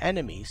 damage to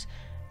enemies.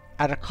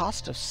 At a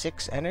cost of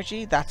 6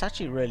 energy, that's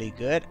actually really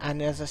good,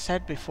 and as I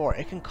said before,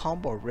 it can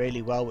combo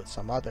really well with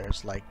some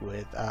others, like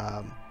with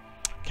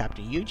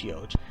Captain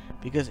Yu-Gi-Oh,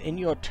 because in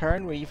your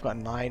turn where you've got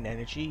 9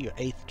 energy, your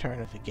 8th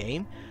turn of the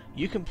game,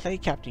 you can play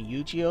Captain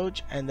Yu-Gi-Oh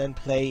and then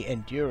play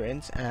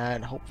Endurance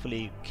and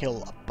hopefully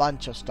kill a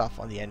bunch of stuff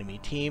on the enemy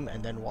team,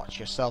 and then watch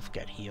yourself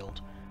get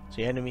healed. So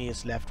the enemy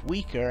is left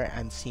weaker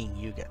and seeing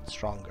you get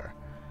stronger.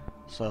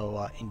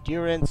 So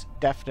Endurance,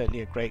 definitely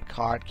a great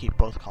card. Keep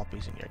both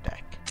copies in your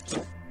deck.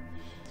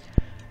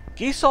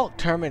 Geasalt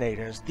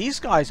Terminators. These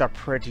guys are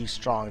pretty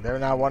strong. They're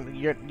now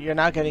you're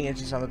now getting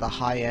into some of the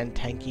high-end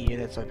tanky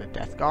units of the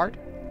Death Guard.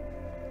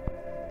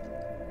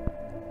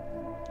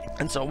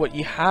 And so what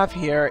you have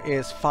here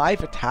is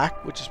 5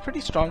 attack, which is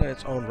pretty strong in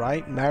its own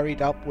right,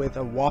 married up with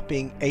a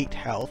whopping 8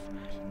 health.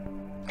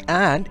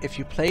 And if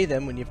you play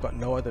them when you've got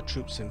no other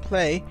troops in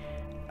play,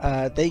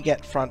 they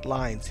get front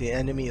lines. The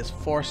enemy is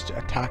forced to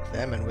attack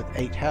them, and with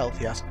 8 health,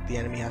 the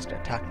enemy has to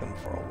attack them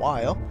for a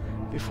while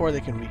before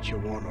they can reach your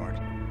Warlord.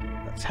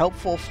 That's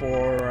helpful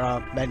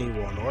for many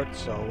Warlords,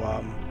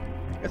 so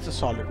it's a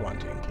solid one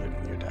to include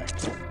in your deck.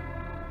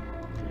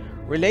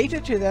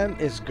 Related to them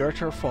is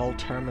Girterfall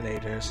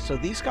Terminators. So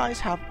these guys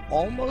have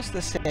almost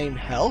the same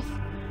health,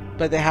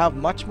 but they have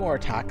much more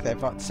attack. They've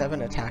got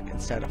 7 attack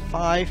instead of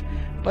 5,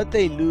 but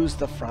they lose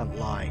the front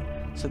line.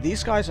 So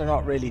these guys are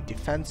not really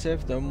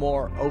defensive, they're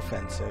more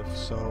offensive.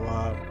 So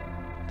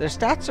their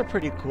stats are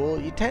pretty cool.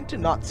 You tend to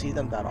not see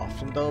them that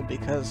often though,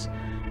 because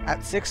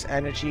at 6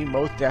 energy,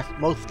 most Death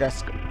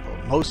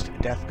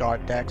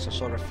Guard decks are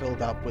sort of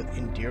filled up with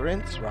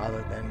Endurance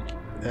rather than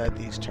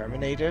these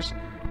Terminators,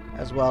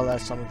 as well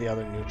as some of the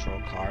other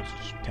neutral cards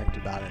which tend to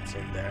balance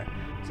in there.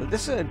 So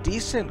this is a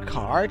decent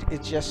card,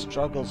 it just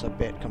struggles a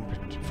bit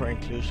for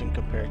inclusion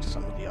compared to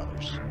some of the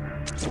others.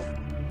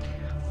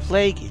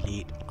 Plague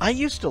Elite. I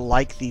used to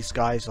like these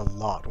guys a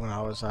lot when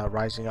I was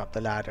rising up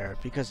the ladder,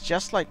 because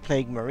just like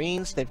Plague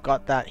Marines, they've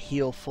got that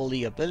heal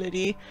fully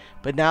ability,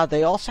 but now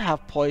they also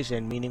have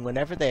poison, meaning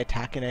whenever they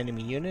attack an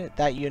enemy unit,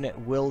 that unit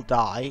will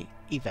die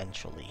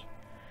eventually.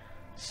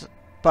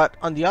 But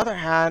on the other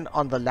hand,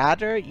 on the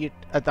ladder,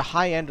 at the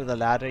high end of the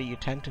ladder, you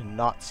tend to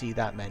not see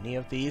that many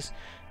of these,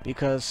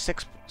 because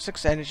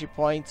 6 energy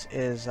points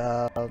is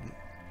a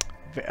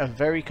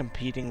very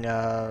competing,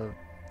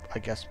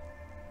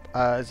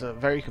 is a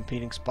very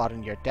competing spot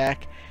in your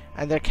deck,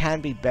 and there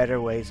can be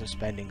better ways of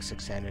spending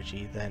 6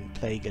 energy than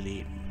Plague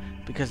Elite,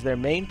 because their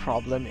main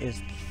problem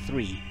is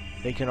 3.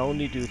 They can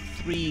only do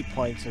 3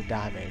 points of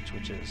damage,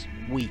 which is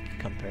weak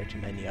compared to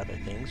many other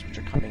things which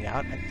are coming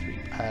out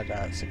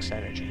at 6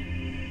 energy.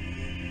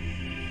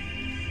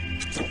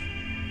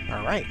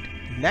 Alright,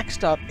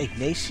 next up,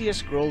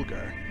 Ignatius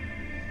Grulger.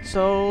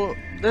 So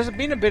there's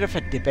been a bit of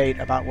a debate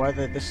about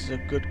whether this is a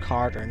good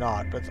card or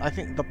not, but I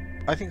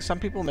think some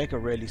people make a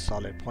really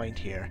solid point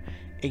here.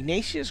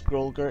 Ignatius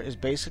Grulger is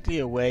basically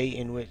a way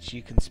in which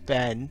you can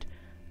spend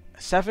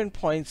 7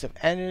 points of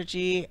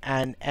energy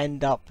and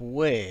end up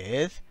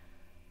with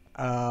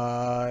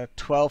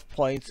 12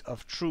 points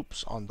of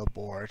troops on the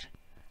board.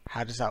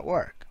 How does that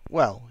work?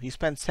 Well, you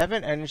spend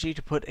 7 energy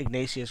to put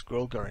Ignatius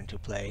Grulger into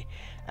play.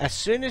 As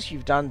soon as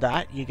you've done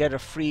that, you get a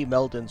free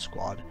Meldon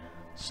squad.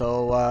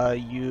 So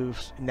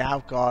you've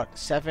now got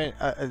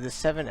the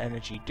 7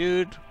 energy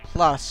dude,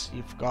 plus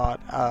you've got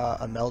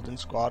a Meldon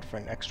squad for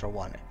an extra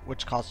 1,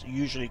 which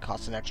usually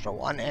costs an extra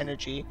 1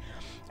 energy.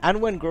 And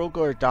when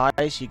Grogor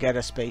dies, you get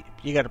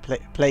a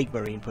Plague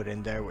Marine put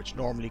in there, which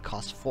normally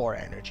costs 4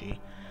 energy.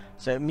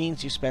 So it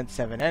means you spent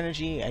 7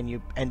 energy and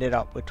you ended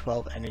up with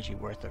 12 energy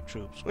worth of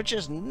troops, which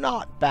is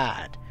not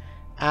bad.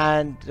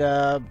 And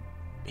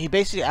he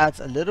basically adds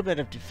a little bit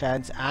of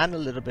defense and a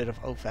little bit of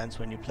offense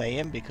when you play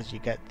him, because you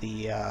get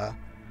the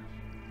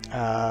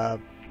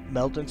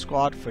Meldon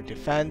squad for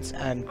defense,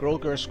 and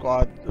Grogur's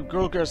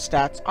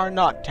stats are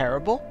not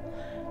terrible.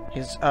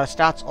 His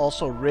stats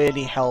also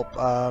really help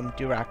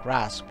Durak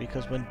Ras,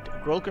 because when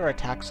Grogur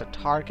attacks a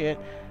target,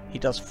 he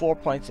does 4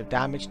 points of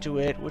damage to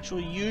it, which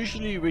will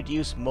usually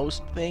reduce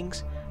most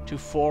things to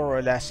 4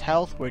 or less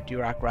health, where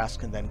Durak Ras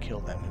can then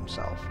kill them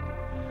himself.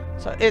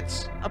 So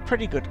it's a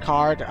pretty good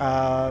card,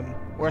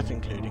 worth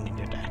including in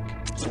your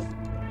deck.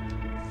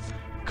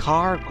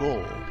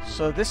 Kargul.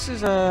 So this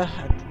is a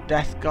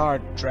Death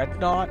Guard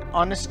Dreadnought.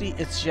 Honestly,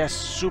 it's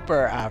just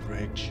super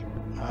average.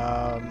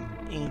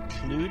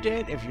 Include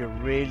it if you're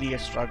really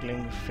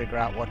struggling to figure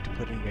out what to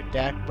put in your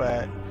deck,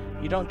 but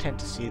you don't tend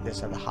to see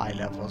this at the high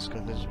levels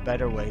because there's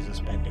better ways of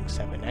spending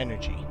 7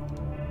 energy.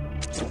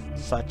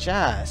 Such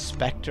as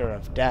Spectre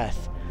of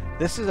Death.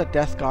 This is a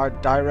Death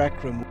Guard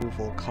direct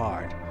removal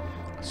card.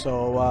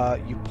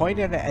 So you point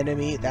at an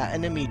enemy, that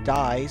enemy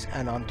dies,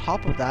 and on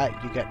top of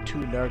that you get 2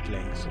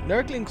 Nurglings.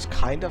 Nurglings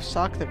kind of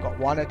suck, they've got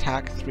 1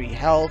 attack, 3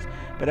 health,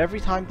 but every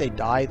time they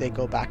die they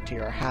go back to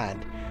your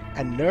hand.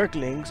 And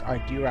Nurglings are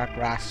Durak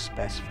Ras's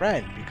best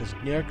friend, because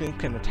Nurgling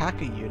can attack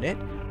a unit,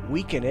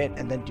 weaken it,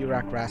 and then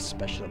Durak Ras's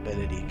special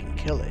ability can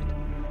kill it.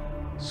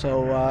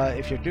 So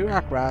if you're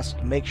Durak Ras,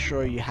 make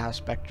sure you have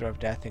Spectre of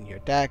Death in your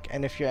deck,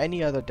 and if you're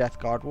any other Death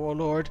Guard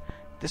Warlord,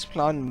 this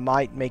plan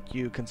might make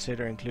you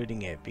consider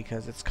including it,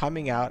 because it's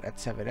coming out at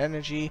 7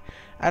 energy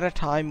at a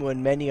time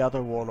when many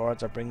other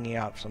Warlords are bringing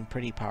out some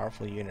pretty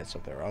powerful units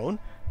of their own,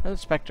 and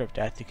with Spectre of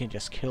Death you can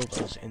just kill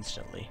those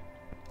instantly.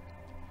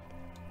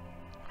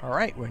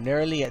 Alright, we're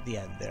nearly at the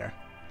end there.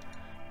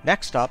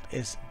 Next up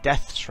is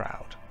Death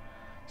Shroud.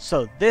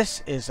 So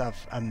this is an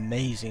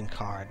amazing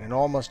card, and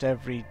almost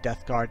every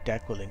Death Guard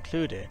deck will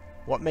include it.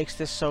 What makes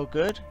this so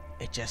good?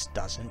 It just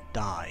doesn't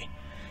die.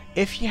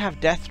 If you have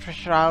Death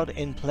Shroud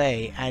in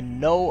play and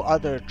no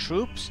other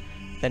troops,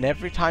 then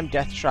every time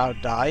Death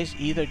Shroud dies,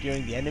 either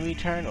during the enemy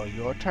turn or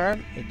your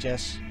turn, it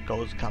just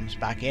comes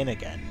back in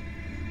again.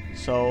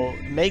 So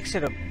it makes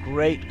it a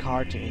great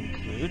card to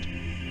include.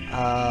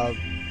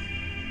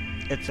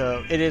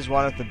 It is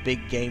one of the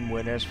big game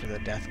winners for the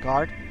Death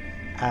Guard.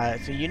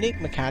 It's a unique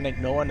mechanic,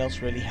 no one else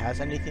really has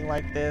anything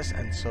like this,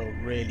 and so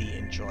really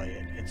enjoy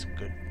it. It's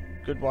a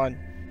good one.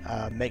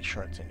 Make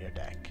sure it's in your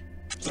deck.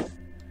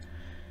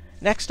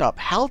 Next up,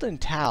 Halden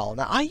Tal.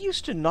 Now I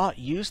used to not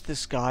use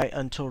this guy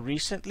until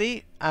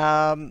recently.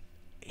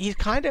 He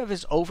kind of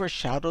is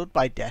overshadowed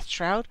by Death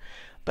Shroud,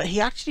 but he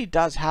actually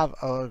does have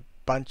a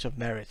bunch of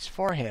merits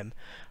for him.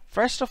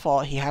 First of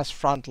all, he has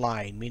front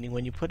line, meaning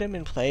when you put him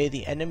in play,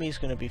 the enemy is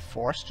going to be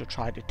forced to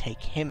try to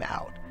take him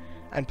out.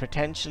 And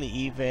potentially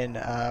even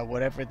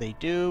whatever they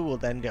do will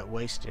then get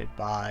wasted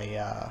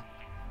by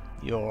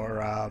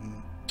your,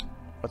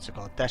 what's it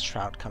called, Death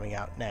Shroud coming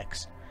out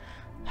next.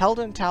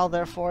 Halden Tal,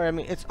 therefore, I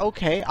mean, it's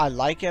okay. I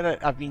like it.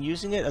 I've been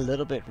using it a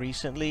little bit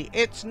recently.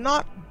 It's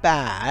not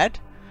bad.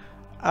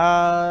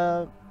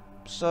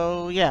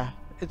 So, yeah,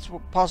 it's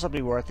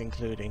possibly worth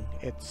including.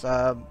 It's,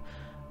 that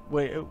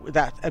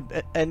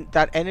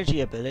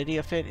energy ability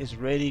of it is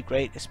really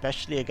great,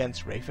 especially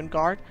against Raven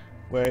Guard,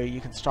 where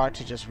you can start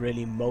to just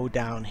really mow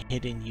down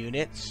hidden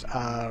units,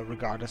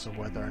 regardless of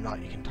whether or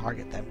not you can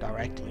target them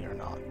directly or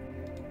not.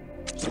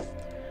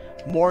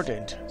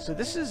 Mordant. So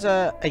this is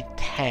a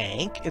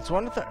tank. It's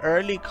one of the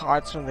early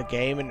cards from the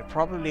game, and it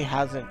probably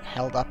hasn't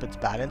held up its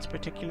balance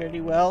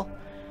particularly well.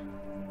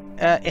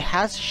 It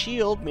has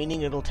shield,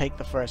 meaning it'll take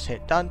the first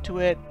hit done to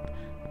it,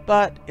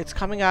 but it's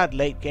coming out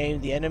late game.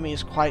 The enemy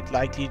is quite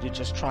likely to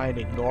just try and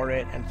ignore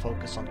it and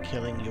focus on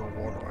killing your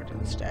Warlord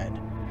instead.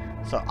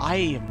 So I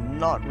have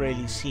not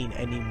really seen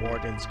any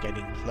Mordants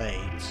getting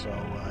played, so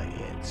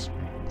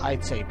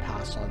I'd say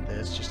pass on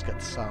this. Just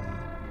get some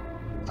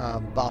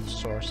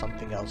buffs or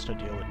something else to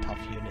deal with tough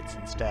units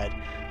instead.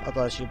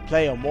 Otherwise you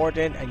play a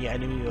Mordant and your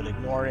enemy will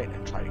ignore it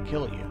and try to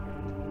kill you.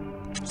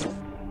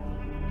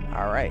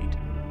 Alright.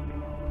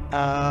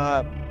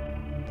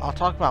 I'll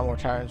talk about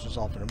Mortarion's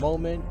Resolve in a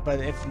moment, but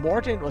if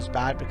Mordant was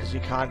bad because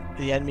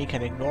the enemy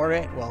can ignore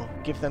it, well,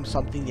 give them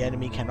something the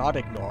enemy cannot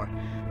ignore.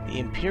 The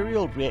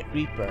Imperial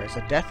Reaper is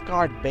a Death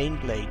Guard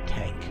Baneblade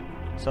tank.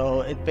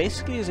 So it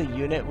basically is a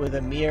unit with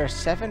a mere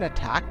 7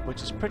 attack,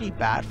 which is pretty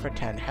bad for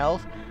 10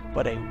 health,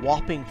 but a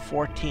whopping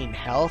 14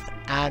 health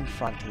and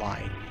front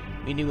line.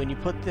 Meaning when you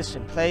put this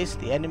in place,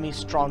 the enemy's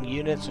strong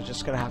units are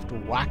just going to have to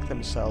whack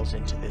themselves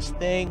into this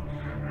thing,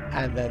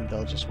 and then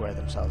they'll just wear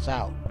themselves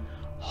out.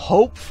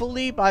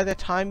 Hopefully by the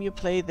time you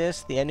play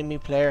this, the enemy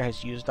player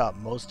has used up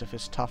most of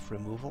his tough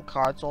removal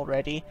cards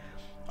already.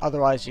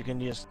 Otherwise, you can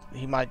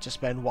he might just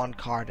spend one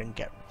card and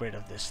get rid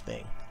of this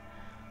thing.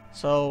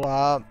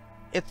 So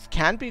it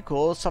can be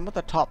cool. Some of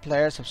the top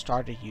players have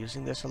started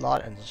using this a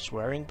lot and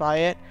swearing by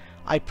it.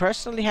 I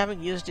personally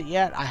haven't used it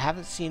yet. I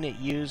haven't seen it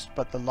used,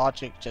 but the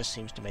logic just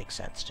seems to make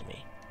sense to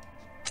me.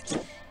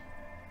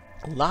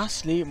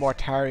 Lastly,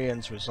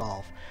 Mortarian's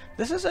Resolve.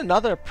 This is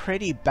another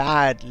pretty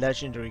bad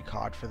legendary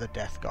card for the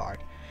Death Guard.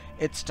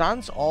 It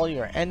stuns all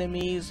your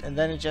enemies, and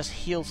then it just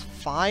heals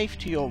 5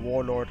 to your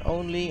Warlord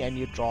only, and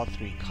you draw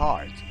 3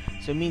 cards.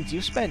 So it means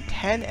you spend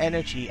 10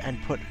 energy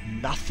and put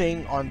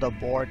nothing on the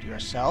board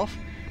yourself,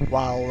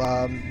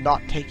 while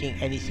not taking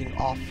anything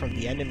off from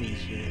the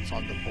enemy's units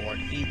on the board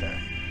either.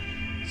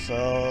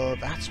 So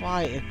that's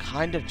why it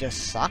kind of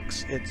just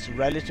sucks. It's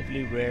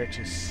relatively rare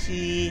to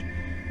see,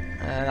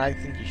 and I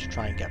think you should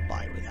try and get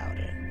by without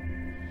it.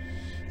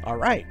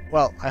 Alright,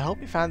 well, I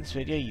hope you found this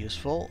video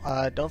useful.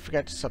 Don't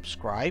forget to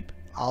subscribe.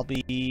 I'll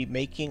be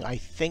making, I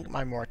think,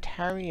 my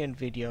Mortarian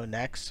video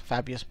next.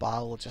 Fabius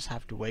Bile will just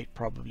have to wait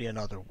probably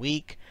another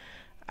week.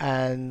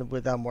 And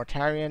with a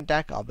Mortarian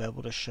deck, I'll be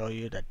able to show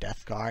you the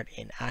Death Guard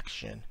in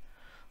action.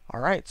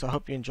 Alright, so I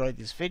hope you enjoyed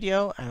this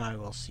video, and I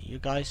will see you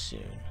guys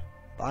soon.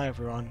 Bye,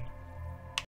 everyone.